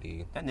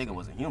 Gandhi. that nigga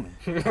wasn't human.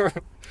 He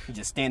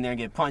just stand there and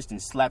get punched and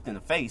slapped in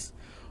the face.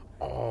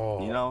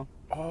 Oh. You know?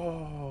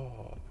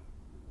 Oh.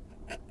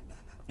 You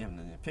having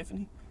an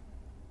epiphany?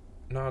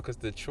 No, because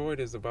Detroit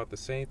is about the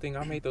same thing.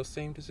 I made those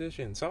same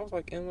decisions. I was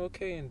like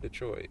MLK in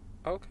Detroit.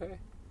 Okay.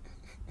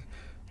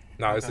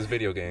 No, it's his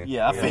video game.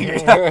 Yeah, I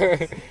figured out.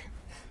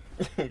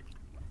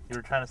 You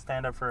were trying to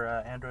stand up for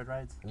Android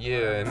rights?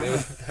 Yeah, and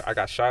I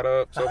got shot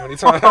up so many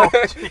times.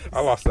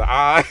 I lost the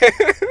eye.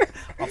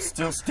 I'm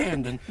still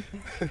standing.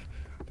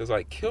 It's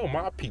like, kill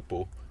my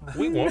people.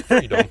 We want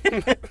freedom.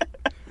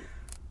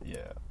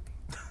 Yeah.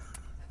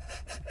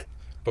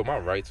 But my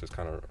rights was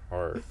kind of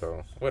hard,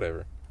 though.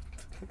 Whatever.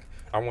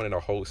 I wanted a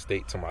whole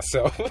state to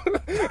myself.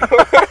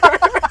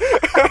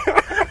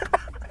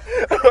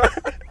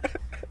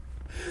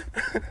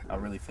 I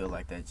really feel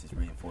like that just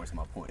reinforced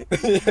my point.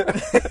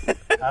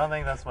 I don't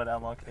think that's what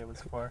MLK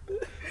was for.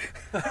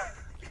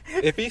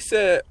 If he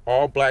said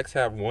all blacks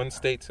have one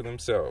state to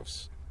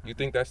themselves, you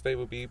think that state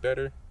would be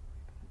better?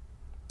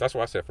 That's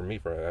what I said for me,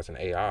 as an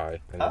AI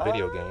in the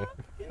video game.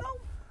 You know,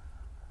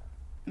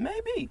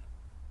 maybe.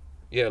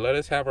 Yeah, let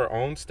us have our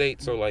own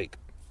state. So, like,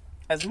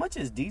 As much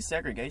as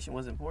desegregation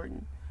was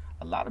important,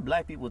 a lot of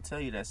black people tell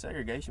you that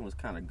segregation was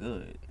kind of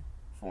good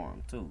for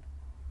them, too.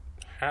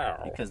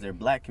 how? Because their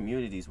black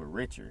communities were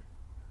richer.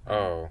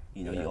 Oh.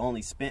 You know, yeah. you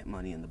only spent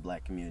money in the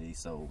black community,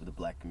 so their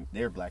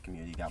black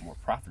community got more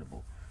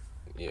profitable.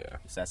 Yeah.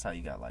 So that's how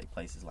you got, like,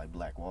 places like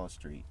Black Wall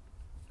Street,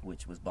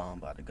 which was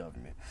bombed by the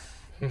government.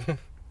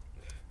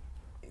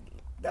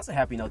 That's a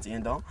happy note to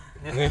end on.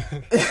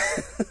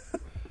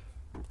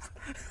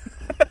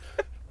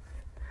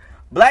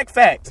 Black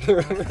Facts.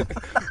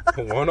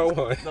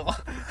 101.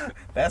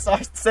 That's our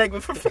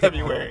segment for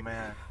February. Oh,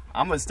 man.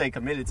 I'm going to stay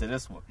committed to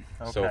this one.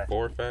 Okay. So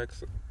 4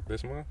 facts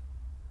this month?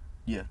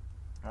 Yeah.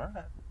 All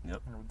right.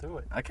 Yep. We'll do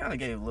it. I kind of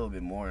gave a little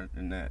bit more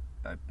than that,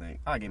 I think.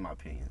 I gave my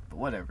opinion, but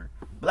whatever.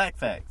 Black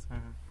Facts.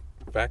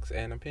 Facts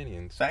and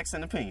opinions. Facts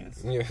and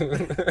opinions. Yeah.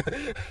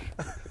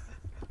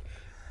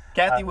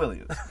 Kathy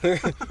Williams.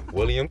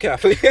 William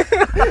Catholic.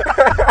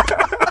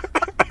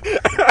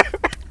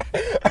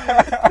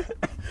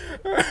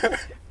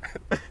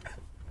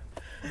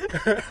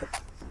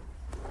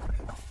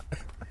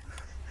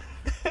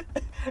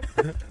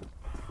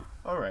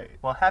 All right.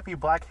 Well, happy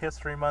Black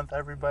History Month,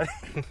 everybody.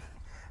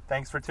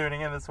 Thanks for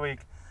tuning in this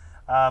week.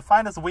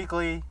 Find us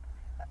weekly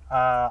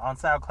on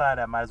SoundCloud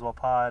at Might As Well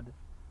Pod.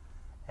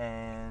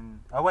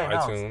 And, oh wait, no.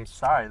 iTunes.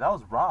 Sorry, that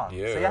was wrong.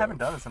 Yeah. See, I haven't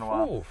done this in a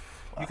while. Ooh.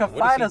 You can What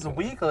is find he us doing?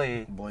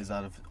 weekly Boy's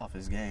off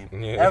his game.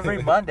 Yeah.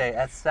 every Monday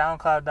at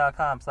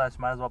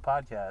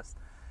soundcloud.com/mightaswellpodcast.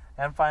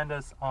 And find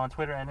us on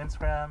Twitter and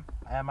Instagram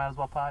at Might As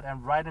Well Pod.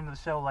 And write into the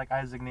show like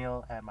Issac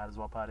Neal at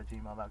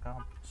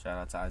mightaswellpod@gmail.com. Shout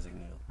out to Issac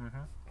Neal.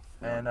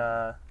 And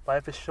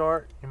life is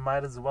short. You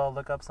might as well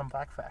look up some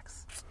black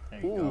facts. There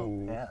you go.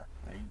 Ooh. Yeah.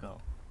 There you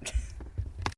go.